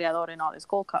leading goleador in all this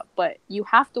Gold Cup, but you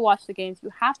have to watch the games.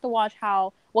 You have to watch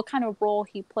what kind of role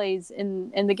he plays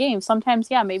in the game. Sometimes,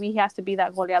 yeah, maybe he has to be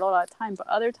that goleador at a time, but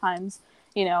other times,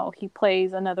 he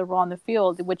plays another role on the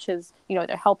field, which is,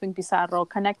 they're helping Pizarro,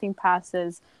 connecting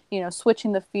passes,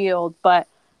 switching the field. But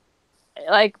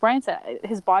like Brian said,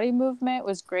 his body movement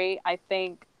was great. I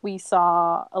think we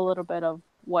saw a little bit of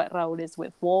what Raul is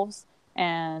with Wolves,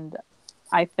 and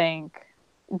I think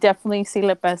definitely sí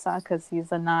le pesa because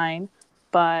he's a 9.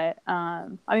 But I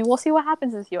mean, we'll see what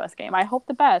happens this U.S. game. I hope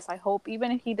the best. I hope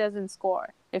even if he doesn't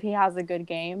score, if he has a good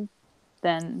game,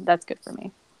 then that's good for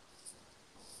me.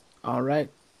 All right.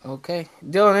 Okay.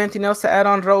 Dylan, anything else to add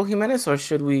on Raul Jimenez, or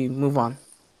should we move on?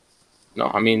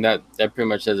 No, I mean that pretty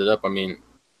much sets it up. I mean,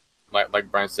 like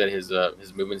Brian said, his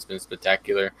movement's been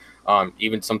spectacular.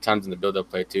 Even sometimes in the build-up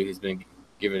play too, he's been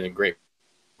given a great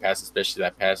pass, especially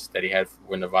that pass that he had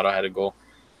when Novato had a goal.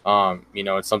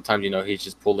 And sometimes he's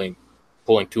just pulling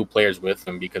 2 players with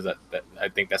him, because that I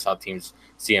think that's how teams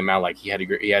see him out. Like he had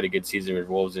a good season with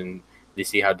Wolves, and they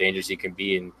see how dangerous he can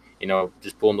be, and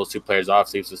just pulling those 2 players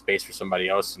off leaves the space for somebody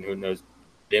else, and who knows,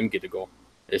 them get the goal.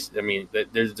 There's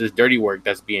dirty work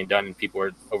that's being done, and people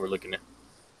are overlooking it.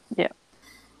 Yeah.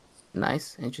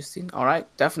 Nice, interesting. All right,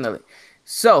 definitely.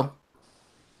 So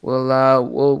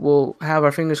we'll have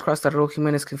our fingers crossed that Raul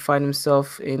Jimenez can find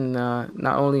himself in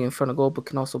not only in front of goal, but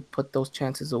can also put those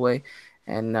chances away.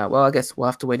 And I guess we'll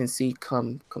have to wait and see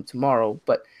come tomorrow.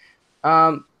 But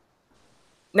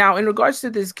now, in regards to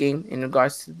this game, in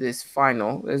regards to this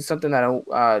final, it's something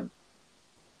that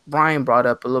Brian brought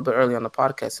up a little bit early on the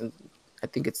podcast, and I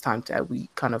think it's time that we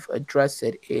kind of address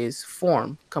it, is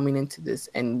form coming into this,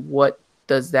 and what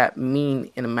does that mean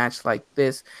in a match like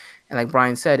this? And like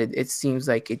Brian said, it seems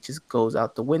like it just goes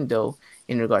out the window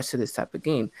in regards to this type of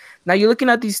game. Now, you're looking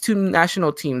at these 2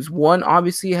 national teams. One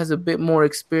obviously has a bit more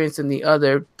experience than the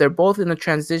other. They're both in a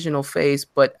transitional phase,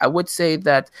 but I would say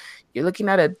that you're looking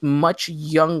at a much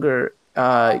younger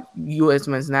U.S.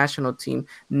 men's national team,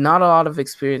 not a lot of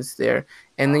experience there.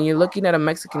 And then you're looking at a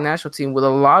Mexican national team with a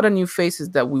lot of new faces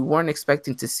that we weren't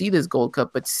expecting to see this Gold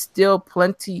Cup, but still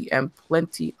plenty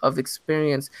of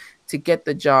experience to get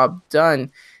the job done.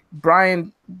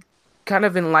 Brian, kind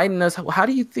of enlighten us. How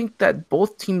do you think that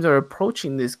both teams are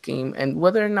approaching this game, and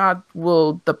whether or not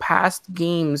will the past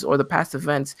games or the past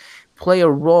events play a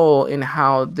role in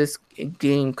how this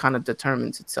game kind of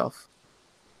determines itself?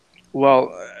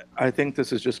 Well, I think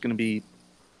this is just going to be,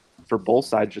 for both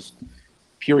sides, just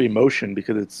pure emotion,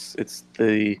 because it's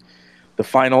the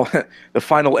final the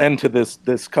final end to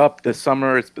this cup this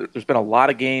summer. There's been a lot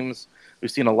of games.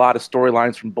 We've seen a lot of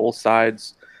storylines from both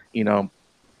sides.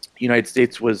 United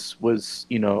States was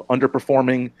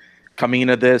underperforming coming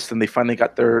into this, and they finally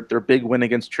got their big win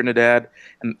against Trinidad,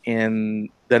 and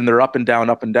then they're up and down,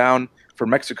 up and down. For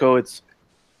Mexico, it's,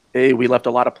 hey, we left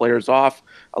a lot of players off,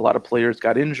 a lot of players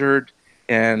got injured,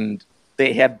 and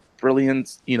they had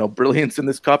brilliance in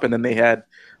this cup, and then they had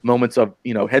moments of,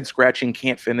 head scratching,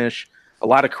 can't finish, a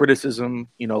lot of criticism,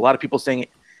 a lot of people saying,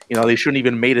 they shouldn't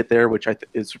even made it there, which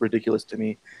is ridiculous to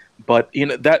me. But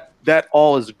that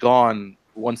all is gone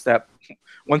once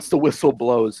the whistle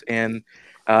blows and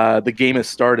the game has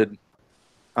started.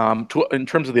 In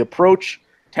terms of the approach,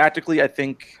 tactically, I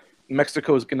think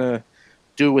Mexico is going to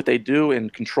do what they do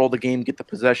and control the game, get the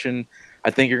possession.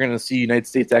 I think you're going to see United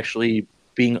States actually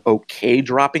being okay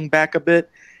dropping back a bit,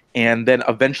 and then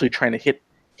eventually trying to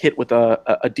hit with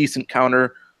a decent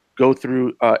counter, go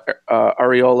through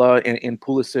Areola and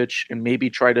Pulisic, and maybe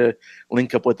try to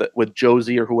link up with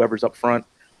Josie or whoever's up front,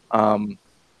 to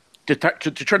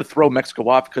try to throw Mexico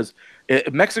off, because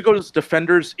Mexico's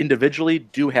defenders individually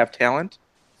do have talent.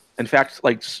 In fact,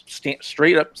 like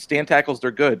straight up stand tackles,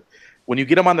 they're good. When you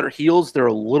get them on their heels, they're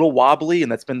a little wobbly,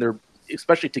 and that's been their,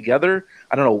 especially together.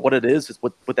 I don't know what it is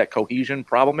what that cohesion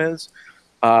problem is.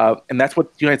 And that's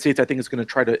what the United States, I think, is going to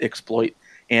try to exploit.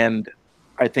 And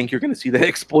I think you're going to see that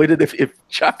exploited if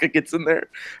Xhaka gets in there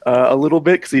a little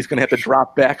bit, because he's going to have to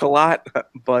drop back a lot.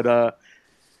 But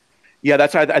yeah,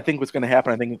 that's how I think what's going to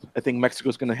happen. I think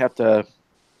Mexico's going to have to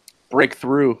break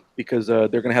through, because they're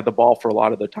going to have the ball for a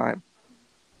lot of the time.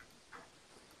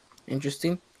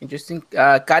 Interesting.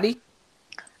 Kari?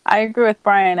 I agree with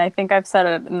Brian. I think I've said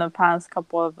it in the past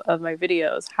couple of my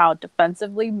videos, how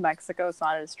defensively Mexico's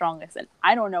not as strongest. And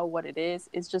I don't know what it is.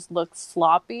 It just looks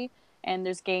sloppy. And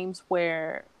there's games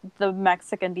where the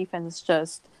Mexican defense is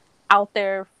just out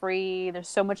there free. There's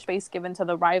so much space given to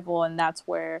the rival. And that's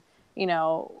where,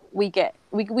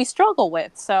 we struggle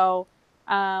with. So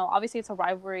obviously it's a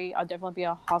rivalry. I'll definitely be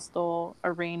a hostile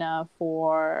arena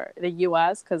for the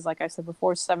U.S. because, like I said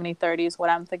before, 70-30 is what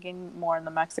I'm thinking more on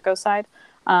the Mexico side.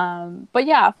 But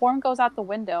yeah, form goes out the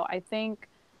window. I think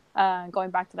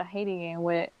going back to the Haiti game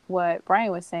with what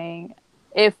Brian was saying,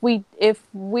 if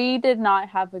we did not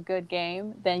have a good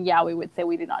game, then yeah, we would say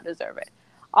we did not deserve it.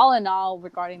 All in all,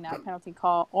 regarding that penalty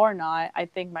call or not, I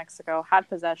think Mexico had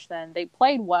possession. They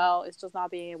played well. It's just not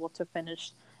being able to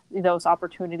finish those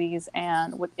opportunities.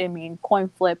 And coin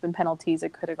flip and penalties,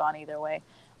 it could have gone either way.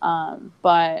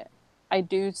 But I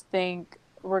do think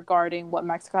regarding what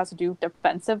Mexico has to do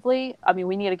defensively,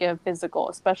 we need to get physical,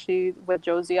 especially with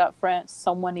Josie up front.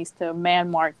 Someone needs to man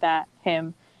mark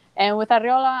him. And with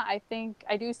Areola, I think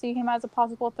I do see him as a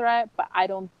possible threat, but I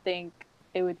don't think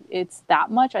it's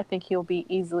that much. I think he'll be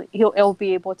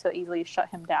able to easily shut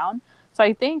him down. So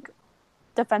I think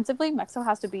defensively, Mexico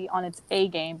has to be on its A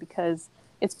game, because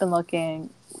it's been looking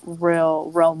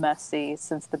real messy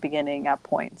since the beginning at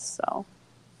points. So,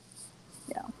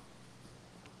 yeah.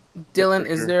 Dylan,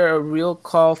 is there a real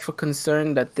call for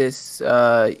concern that this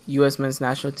U.S. men's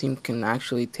national team can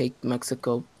actually take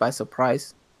Mexico by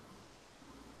surprise?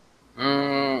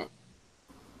 I'm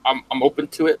open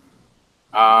to it.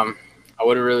 I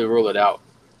wouldn't really rule it out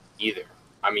either.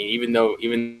 Even though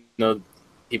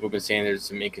people have been saying there's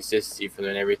some inconsistency for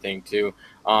them and everything too.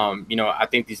 I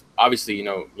think these, obviously,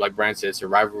 like Brian said, it's a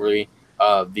rivalry.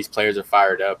 These players are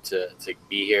fired up to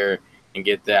be here and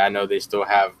get that. I know they still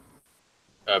have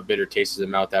a bitter taste in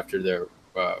their mouth after their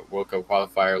World Cup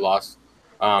qualifier loss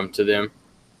to them,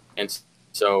 and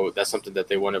so that's something that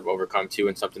they want to overcome too,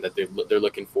 and something that they're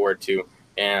looking forward to.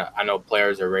 And I know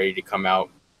players are ready to come out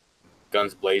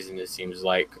guns blazing, it seems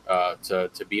like, to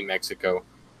beat Mexico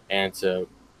and to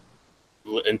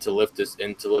lift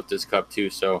this cup too.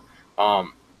 So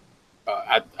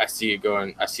I see it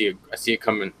going. I see it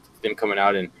coming. Them coming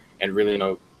out and really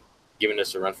giving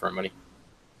us a run for our money.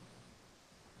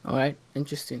 All right,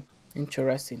 interesting.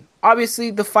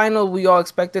 Obviously, the final we all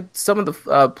expected. Some of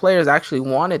the players actually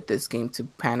wanted this game to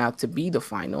pan out to be the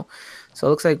final. So it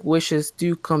looks like wishes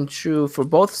do come true for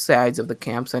both sides of the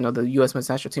camps. I know the U.S. men's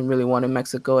national team really wanted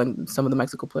Mexico, and some of the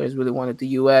Mexico players really wanted the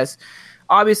U.S.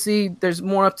 Obviously, there's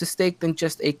more up to stake than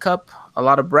just a cup. A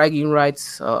lot of bragging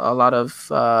rights, a lot of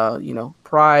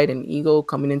pride and ego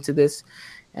coming into this.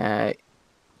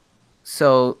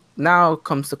 So now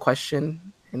comes the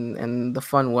question, and the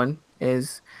fun one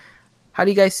is, how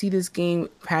do you guys see this game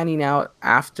panning out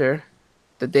after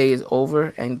the day is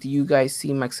over? And do you guys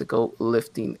see Mexico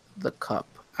lifting the cup?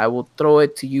 I will throw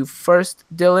it to you first,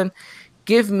 Dylan.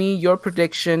 Give me your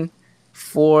prediction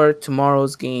for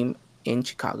tomorrow's game in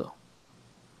Chicago.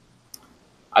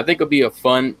 I think it'll be a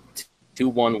fun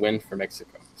 2-1 win for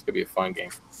Mexico. It's going to be a fun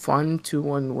game. Fun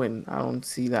 2-1 win. I don't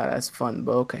see that as fun,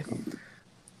 but okay.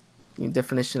 Your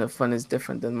definition of fun is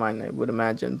different than mine, I would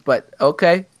imagine. But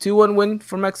okay, 2-1 win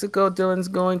for Mexico. Dylan's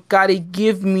going. Gotti,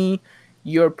 give me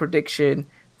your prediction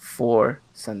for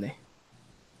Sunday.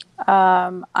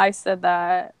 I said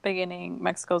that beginning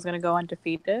Mexico's going to go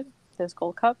undefeated this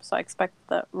Gold Cup, so I expect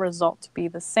the result to be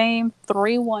the same.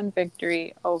 3-1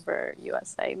 victory over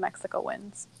USA. Mexico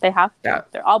wins. They have to. Yeah,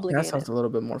 they're obligated. That sounds a little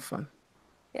bit more fun.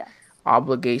 Yeah.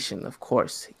 Obligation, of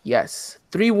course. Yes.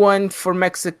 3-1 for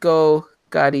Mexico.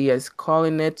 Gotti is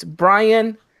calling it.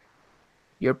 Brian,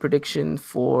 your prediction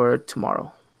for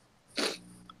tomorrow.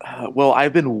 Well,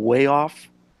 I've been way off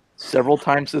several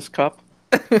times this cup.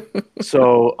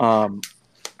 So I'm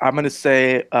going to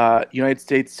say United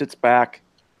States sits back.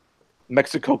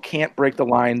 Mexico can't break the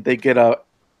line. They get a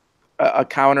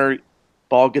counter.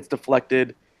 Ball gets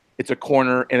deflected. It's a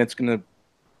corner, and it's going to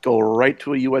go right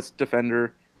to a U.S.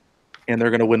 defender, and they're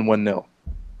going to win 1-0.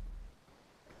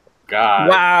 God.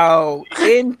 Wow.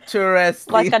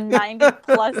 Interesting. Like a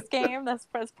 90-plus game. That's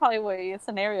probably what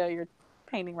scenario you're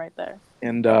painting right there.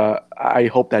 And I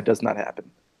hope that does not happen.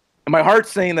 And my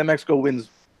heart's saying that Mexico wins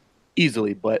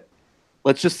easily, but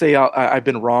let's just say I've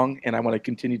been wrong, and I want to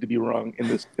continue to be wrong in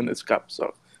this cup.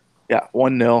 So, yeah,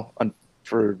 1-0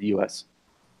 for the U.S.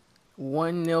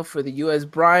 1-0 for the U.S.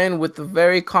 Brian with the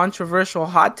very controversial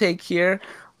hot take here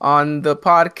on the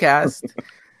podcast.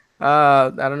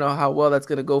 I don't know how well that's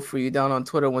going to go for you down on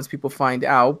Twitter once people find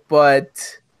out,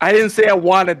 but I didn't say I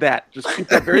wanted that. Just keep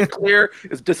that very clear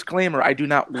as disclaimer. I do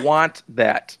not want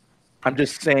that. I'm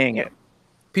just saying it.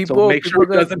 So make sure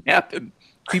it doesn't happen.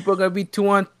 People are going to be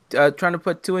trying to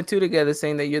put 2 and 2 together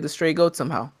saying that you're the stray goat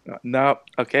somehow. No.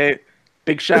 Okay.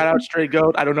 Big shout out, stray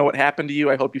goat. I don't know what happened to you.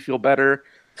 I hope you feel better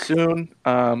soon.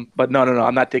 But no.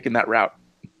 I'm not taking that route.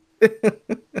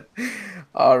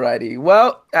 Alrighty.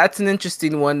 Well, that's an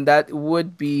interesting one. That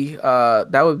would be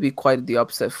quite the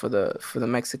upset for the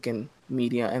Mexican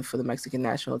media and for the Mexican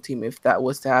national team if that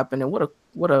was to happen. And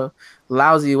what a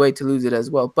lousy way to lose it as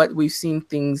well. But we've seen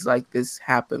things like this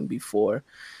happen before.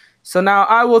 So now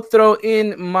I will throw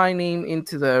in my name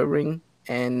into the ring,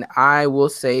 and I will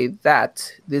say that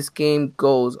this game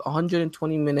goes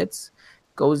 120 minutes,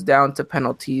 goes down to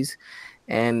penalties,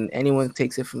 and anyone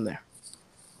takes it from there.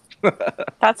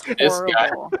 That's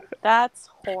horrible. That's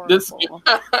horrible.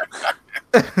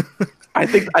 I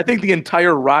think the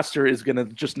entire roster is gonna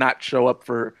just not show up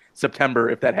for September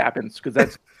if that happens, because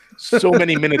that's so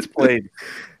many minutes played.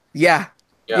 Yeah.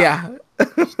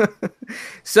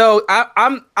 So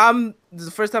I'm this is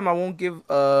the first time I won't give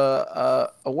a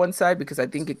one side because I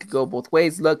think it could go both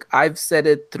ways. Look, I've said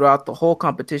it throughout the whole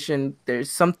competition.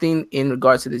 There's something in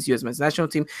regards to this U.S. men's national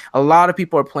team. A lot of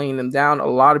people are playing them down. A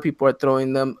lot of people are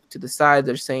throwing them to the side.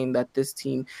 They're saying that this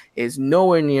team is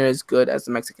nowhere near as good as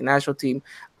the Mexican national team.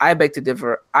 I beg to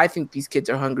differ. I think these kids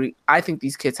are hungry. I think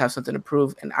these kids have something to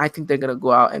prove, and I think they're going to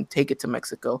go out and take it to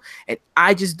Mexico. And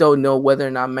I just don't know whether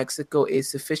or not Mexico is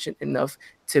sufficient enough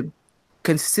to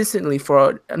consistently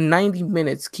for 90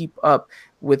 minutes keep up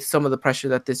with some of the pressure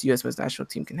that this U.S. men's national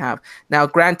team can have. Now,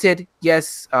 granted,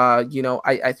 yes,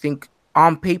 I think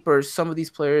on paper, some of these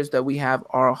players that we have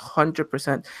are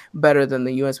 100% better than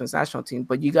the U.S. men's national team.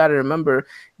 But you got to remember,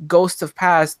 ghosts of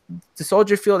past, the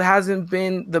Soldier Field hasn't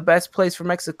been the best place for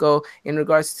Mexico in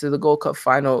regards to the Gold Cup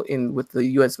final with the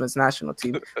U.S. men's national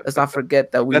team. Let's not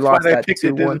forget that we lost that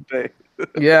 2-1.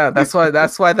 Yeah, that's why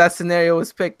that scenario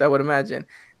was picked, I would imagine.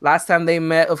 Last time they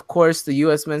met, of course, the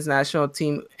U.S. men's national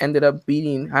team ended up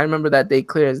beating. I remember that day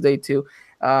clear as day too.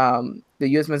 The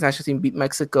U.S. men's national team beat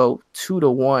Mexico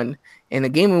 2-1 in a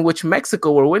game in which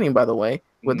Mexico were winning, by the way,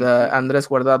 with the Andres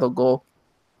Guardado goal.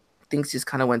 Things just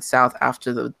kind of went south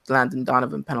after the Landon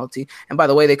Donovan penalty. And by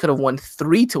the way, they could have won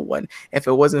 3-1 if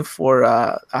it wasn't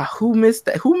for who missed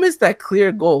that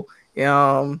clear goal.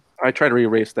 I try to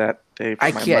erase that day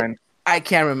from my mind. I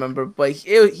can't remember, but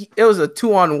it was a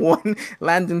 2-on-1.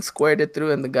 Landon squared it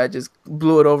through, and the guy just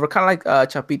blew it over, kind of like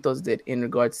Chapitos did in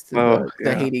regards to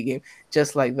the Haiti game,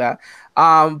 just like that.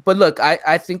 But look,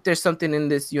 I think there's something in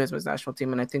this U.S. men's national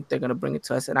team, and I think they're gonna bring it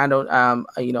to us. And I don't,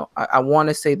 I want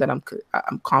to say that I'm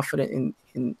confident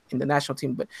in the national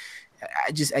team, but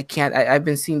I can't. I've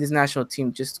been seeing this national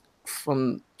team just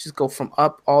go from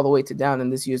up all the way to down,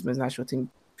 and this U.S. men's national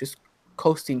team just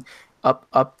coasting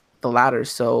up the ladder.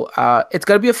 So it's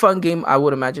gonna be a fun game. I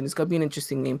would imagine it's gonna be an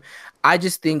interesting game. I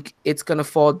just think it's gonna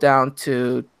fall down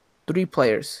to 3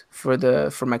 players for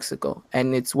Mexico,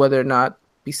 and it's whether or not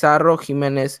Pizarro,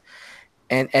 Jimenez,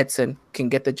 and Edson can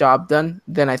get the job done.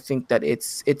 Then I think that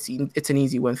it's an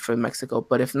easy win for Mexico.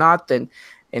 But if not, then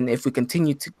and if we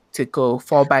continue to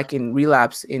fall back in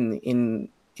relapse in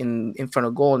in front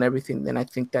of goal and everything, then I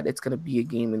think that it's going to be a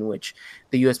game in which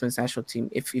the U.S. men's national team,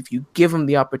 if you give them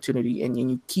the opportunity and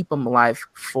you keep them alive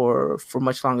for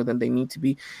much longer than they need to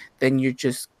be, then you're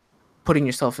just putting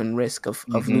yourself in risk of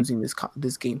losing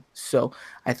this game. So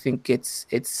I think it's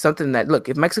something that, look,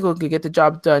 if Mexico can get the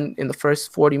job done in the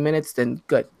first 40 minutes, then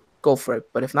good, go for it.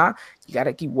 But if not, you got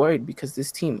to keep worried, because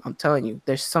this team, I'm telling you,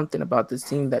 there's something about this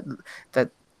team that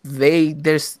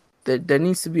there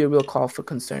needs to be a real call for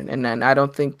concern. And then I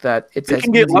don't think that it's they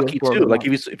can get lucky too. Like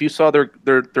if you saw their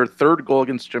third goal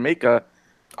against Jamaica.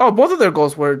 Oh, both of their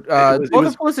goals were both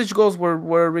of Pulisic's goals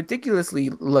were ridiculously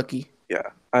lucky. Yeah,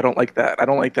 I don't like that. I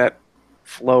don't like that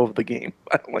flow of the game.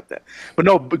 I don't like that. But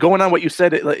no, but going on what you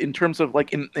said, in terms of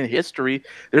like in history,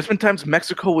 there's been times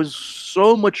Mexico was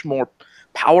so much more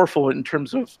powerful in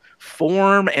terms of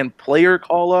form and player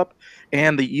call up,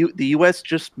 and the U.S.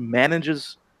 just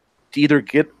manages to either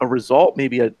get a result,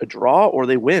 maybe a draw, or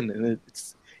they win, and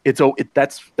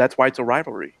that's why it's a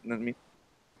rivalry. You know what I mean?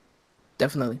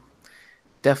 Definitely.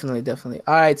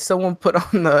 All right, someone put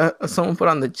on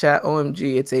the chat,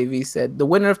 OMG, it's AV, said the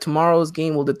winner of tomorrow's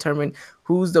game will determine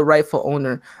who's the rightful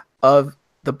owner of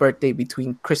the birthday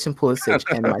between Christian Pulisic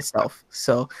and myself.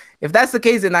 So if that's the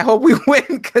case, then I hope we win,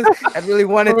 because I really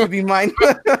want it to be mine.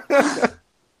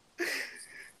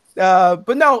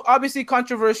 But no, obviously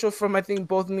controversial from, I think,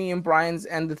 both me and Brian's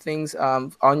and the things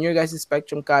on your guys'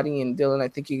 spectrum, Kari and Dylan. I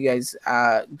think you guys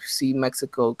see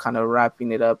Mexico kind of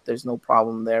wrapping it up. There's no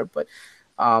problem there. But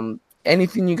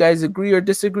anything you guys agree or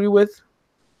disagree with?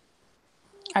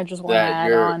 I just want to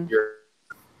add on.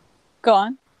 Go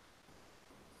on.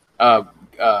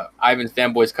 Ivan's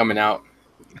fanboy's coming out.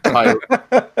 He's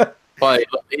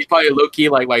probably low key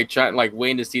like trying, like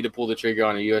waiting to see to pull the trigger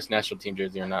on a U.S. national team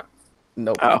jersey or not.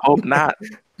 Nope. I hope not.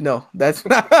 No, that's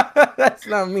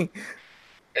not me.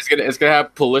 It's gonna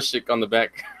have Pulisic on the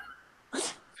back.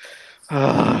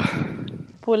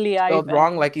 Spelled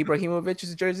wrong, like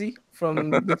Ibrahimovic's jersey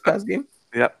from this past game.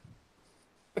 Yep.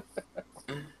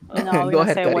 No, I was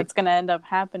gonna say what's gonna end up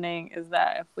happening is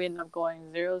that if we end up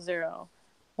going 0-0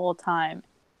 whole time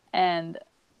and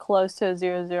close to a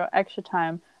 0-0 extra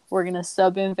time, we're going to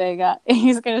sub in Vega and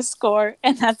he's going to score,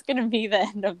 and that's going to be the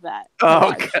end of that.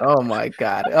 Oh my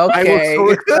God. Okay. I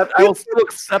will still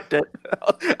accept it.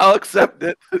 I'll accept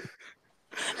it.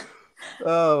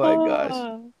 Oh my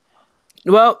gosh.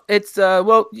 Well, it's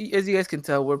as you guys can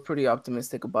tell, we're pretty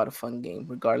optimistic about a fun game,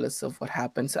 regardless of what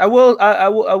happens. I will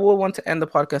want to end the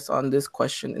podcast on this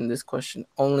question, and this question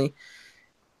only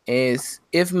is: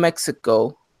 if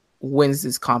Mexico wins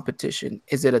this competition,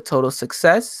 is it a total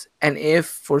success? And if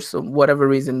for whatever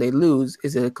reason they lose,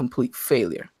 is it a complete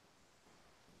failure?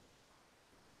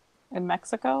 In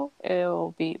Mexico, it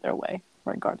will be their way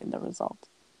regarding the result.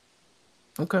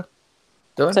 Okay.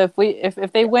 So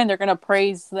if they win, they're gonna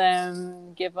praise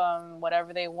them, give them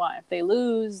whatever they want. If they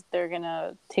lose, they're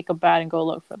gonna take a bat and go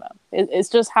look for them. It's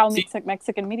just how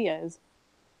Mexican media is.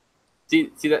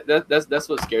 See that's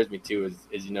what scares me too.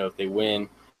 Is if they win,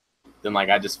 then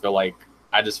I just feel like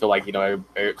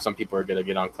some people are gonna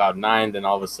get on cloud 9. Then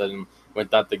all of a sudden, when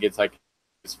Tata gets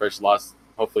his first loss,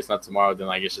 hopefully it's not tomorrow. Then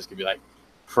it's just gonna be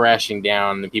crashing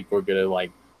down, and people are gonna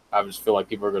I just feel like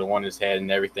people are gonna want his head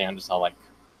and everything. I'm just all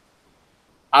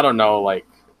I don't know,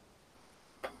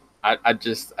 I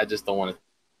just don't want it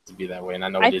to be that way, and I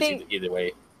know it is either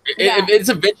way. It's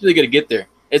eventually gonna get there.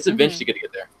 It's eventually gonna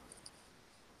get there.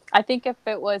 I think if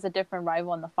it was a different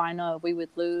rival in the final, we would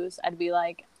lose. I'd be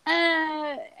like,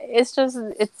 it's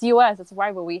US, it's a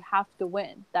rival. We have to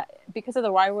win. That because of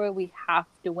the rivalry, we have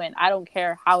to win. I don't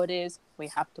care how it is, we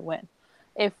have to win.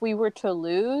 If we were to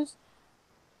lose,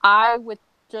 I would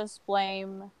just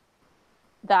blame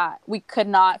that we could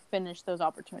not finish those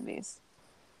opportunities.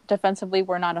 Defensively,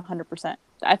 we're not 100%.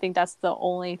 I think that's the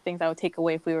only thing that I would take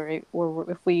away if we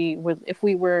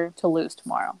were to lose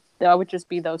tomorrow. That would just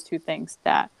be those two things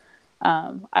that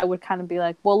I would kind of be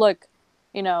like, well, look,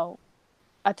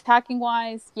 attacking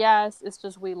wise, yes, it's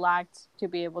just we lacked to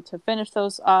be able to finish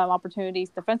those opportunities.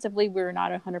 Defensively, we're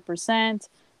not 100%.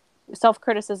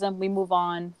 Self-criticism, we move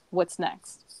on. What's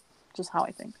next? Just how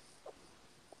I think.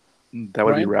 That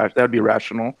would be that would be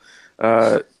rational.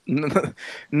 No,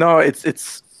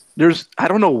 it's there's I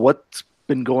don't know what's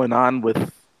been going on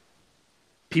with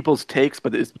people's takes,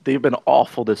 but they've been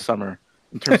awful this summer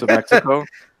in terms of Mexico.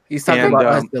 He's talking about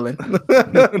us, Dylan.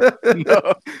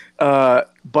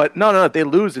 But no, if they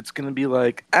lose, it's going to be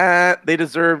they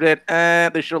deserved it.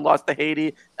 They should have lost to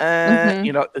Haiti.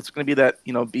 It's going to be that,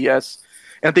 BS.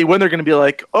 And if they win, they're going to be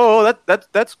like, oh,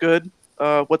 that's good.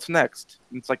 What's next?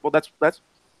 And it's well, that's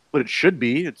what it should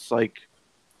be. It's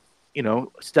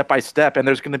step by step. And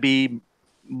there's going to be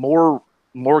more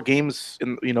more games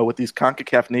in with these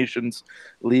CONCACAF Nations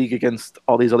League against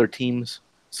all these other teams.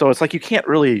 So it's like you can't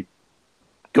really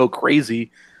go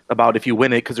crazy about if you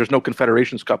win it because there's no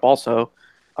Confederations Cup also.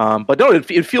 But no,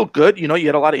 it feel good. You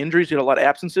had a lot of injuries, you had a lot of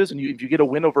absences, and if you get a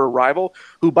win over a rival,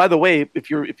 who, by the way, if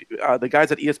the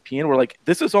guys at ESPN were like,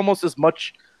 this is almost as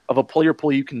much of a player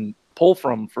pool you can pull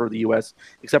from for the U.S.,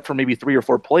 except for maybe 3 or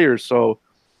 4 players. So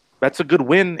that's a good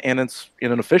win, and it's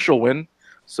an official win.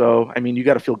 So I mean, you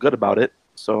got to feel good about it.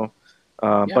 So,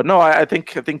 but no, I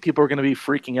think people are going to be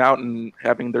freaking out and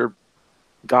having their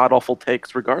god awful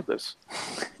takes regardless.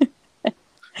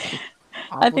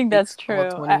 I think that's true.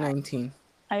 2019.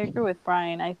 I agree with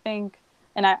Brian. I think,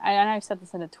 and I've said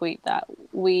this in a tweet, that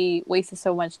we wasted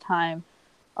so much time.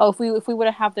 Oh, if we would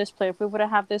have had this player, if we would have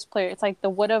had this player, it's like the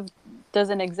would have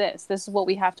doesn't exist. This is what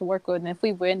we have to work with, and if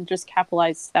we win, just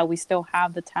capitalize that we still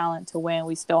have the talent to win.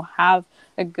 We still have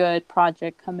a good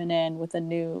project coming in with a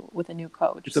new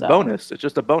coach. It's a bonus. It's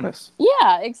just a bonus.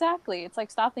 Yeah, exactly. It's like,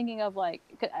 stop thinking of like,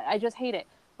 I just hate it.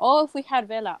 Oh, if we had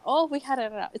Vela. Oh, if we had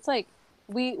Herrera. It's like,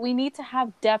 we need to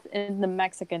have depth in the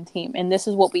Mexican team, and this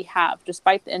is what we have.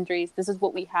 Despite the injuries, this is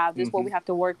what we have. This is what we have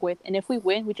to work with. And if we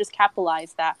win, we just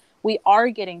capitalize that. We are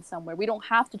getting somewhere. We don't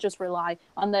have to just rely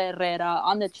on the Herrera,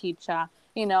 on the Chicha.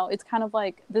 It's kind of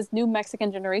like this new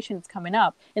Mexican generation is coming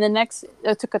up. In the next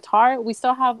to Qatar, we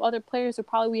still have other players who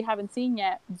probably we haven't seen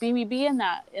yet. BBB in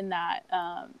that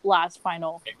last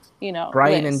final,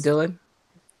 Brian list. and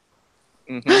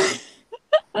Dylan.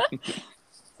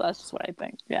 So that's just what I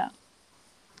think. Yeah.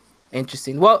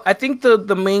 Interesting. Well, I think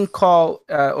the main call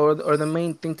or the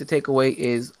main thing to take away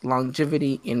is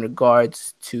longevity in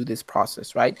regards to this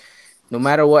process, right? No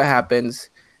matter what happens,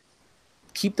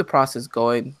 keep the process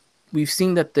going. We've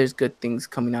seen that there's good things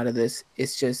coming out of this.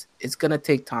 It's going to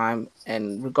take time.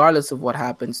 And regardless of what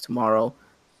happens tomorrow,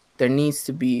 there needs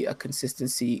to be a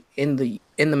consistency in the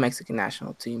Mexican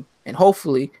national team. And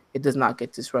hopefully it does not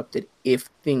get disrupted if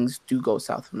things do go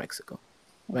south for Mexico,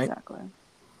 right? Exactly.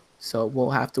 So we'll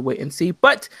have to wait and see.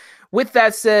 But with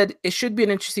that said, it should be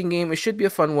an interesting game. It should be a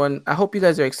fun one. I hope you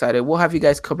guys are excited. We'll have you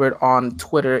guys covered on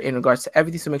Twitter in regards to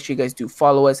everything. So make sure you guys do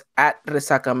follow us at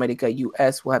Resaca America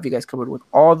US. We'll have you guys covered with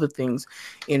all the things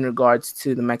in regards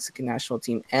to the Mexican national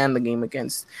team and the game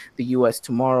against the US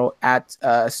tomorrow at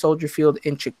Soldier Field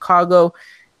in Chicago.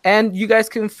 And you guys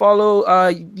can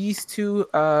follow these two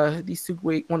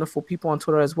great, wonderful people on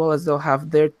Twitter, as well as they'll have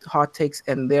their hot takes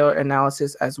and their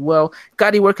analysis as well.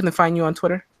 Gadi, where can they find you on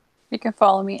Twitter? You can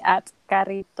follow me at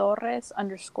Gary Torres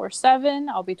 _7.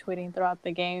 I'll be tweeting throughout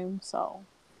the game. So,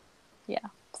 yeah,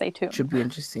 stay tuned. Should be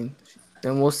interesting.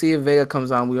 Then we'll see if Vega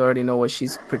comes on. We already know what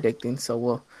she's predicting, so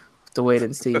we'll have to wait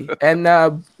and see.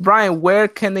 And Brian, where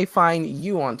can they find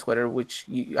you on Twitter? Which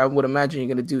I would imagine you're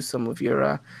going to do some of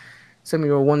your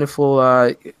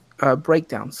wonderful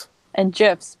breakdowns. And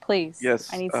GIFs, please.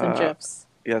 Yes. I need some GIFs.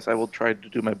 Yes, I will try to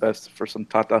do my best for some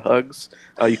Tata hugs.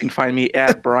 You can find me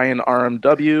at Brian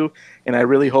RMW, and I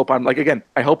really hope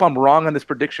I hope I'm wrong on this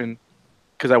prediction,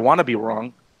 because I want to be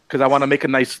wrong, because I want to make a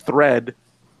nice thread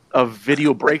of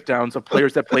video breakdowns of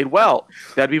players that played well.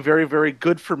 That'd be very, very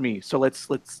good for me. So let's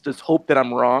just hope that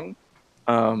I'm wrong,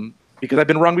 because I've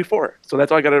been wrong before. So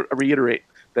that's all I got to reiterate,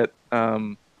 that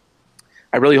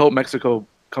I really hope Mexico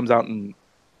comes out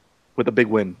with a big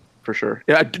win for sure.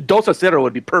 Yeah, 2-0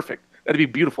 would be perfect. That'd be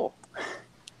beautiful.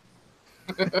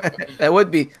 That would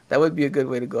be a good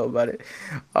way to go about it.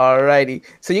 Alrighty.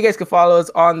 So you guys can follow us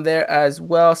on there as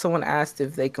well. Someone asked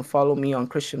if they can follow me on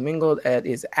Christian Mingle. That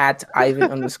is at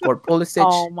Ivan_Pulisic.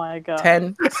 Oh my god.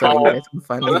 10. So you guys can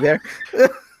find me there.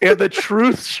 And the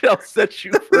truth shall set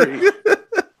you free.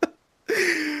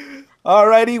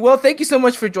 Alrighty, well, thank you so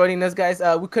much for joining us, guys.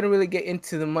 We couldn't really get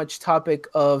into the much topic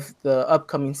of the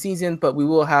upcoming season, but we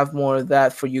will have more of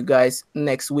that for you guys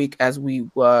next week as we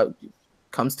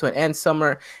comes to an end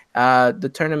summer,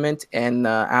 the tournament, and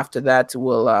after that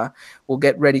we'll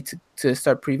get ready to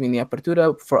start previewing the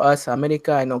Apertura for us,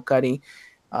 America. I know Kari,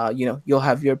 you'll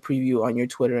have your preview on your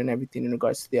Twitter and everything in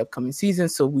regards to the upcoming season.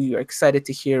 So we are excited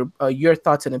to hear your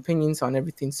thoughts and opinions on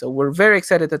everything. So we're very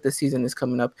excited that the season is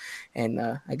coming up, and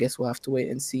I guess we'll have to wait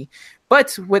and see.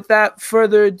 But without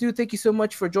further ado, thank you so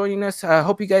much for joining us. I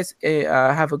hope you guys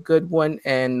have a good one.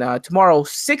 And tomorrow,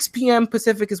 6 p.m.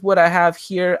 Pacific is what I have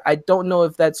here. I don't know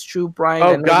if that's true,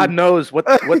 Brian. Oh, God knows what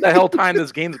the hell time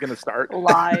this game's going to start.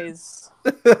 Lies.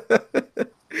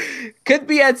 Could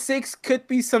be at 6, could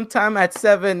be sometime at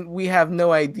 7. We have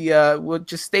no idea. We'll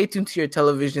just stay tuned to your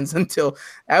televisions until,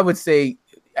 I would say,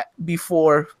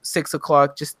 before 6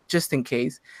 o'clock, just in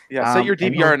case. Yeah, set your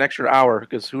DVR an extra hour,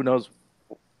 because who knows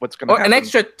what's going to happen. An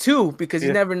extra 2, because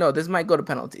you never know. This might go to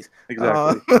penalties.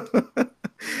 Exactly.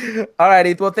 All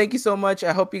righty. Well, thank you so much.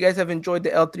 I hope you guys have enjoyed the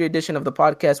L3 edition of the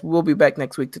podcast. We'll be back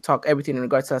next week to talk everything in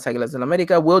regards to Las Águilas del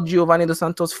América. Will Giovanni Dos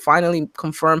Santos finally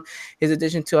confirm his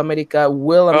addition to America?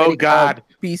 Will America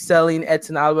be selling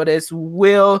Edson Alvarez?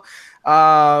 Will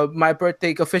my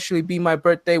birthday officially be my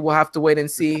birthday? We'll have to wait and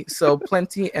see. So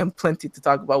plenty and plenty to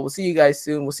talk about. We'll see you guys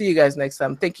soon. We'll see you guys next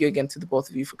time. Thank you again to the both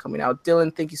of you for coming out.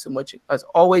 Dylan, thank you so much as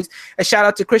always. A shout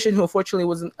out to Christian, who unfortunately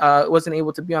wasn't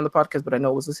able to be on the podcast, but I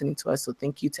know was listening to us. So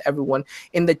thank you to everyone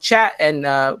in the chat. And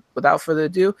without further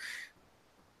ado,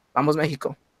 vamos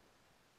Mexico.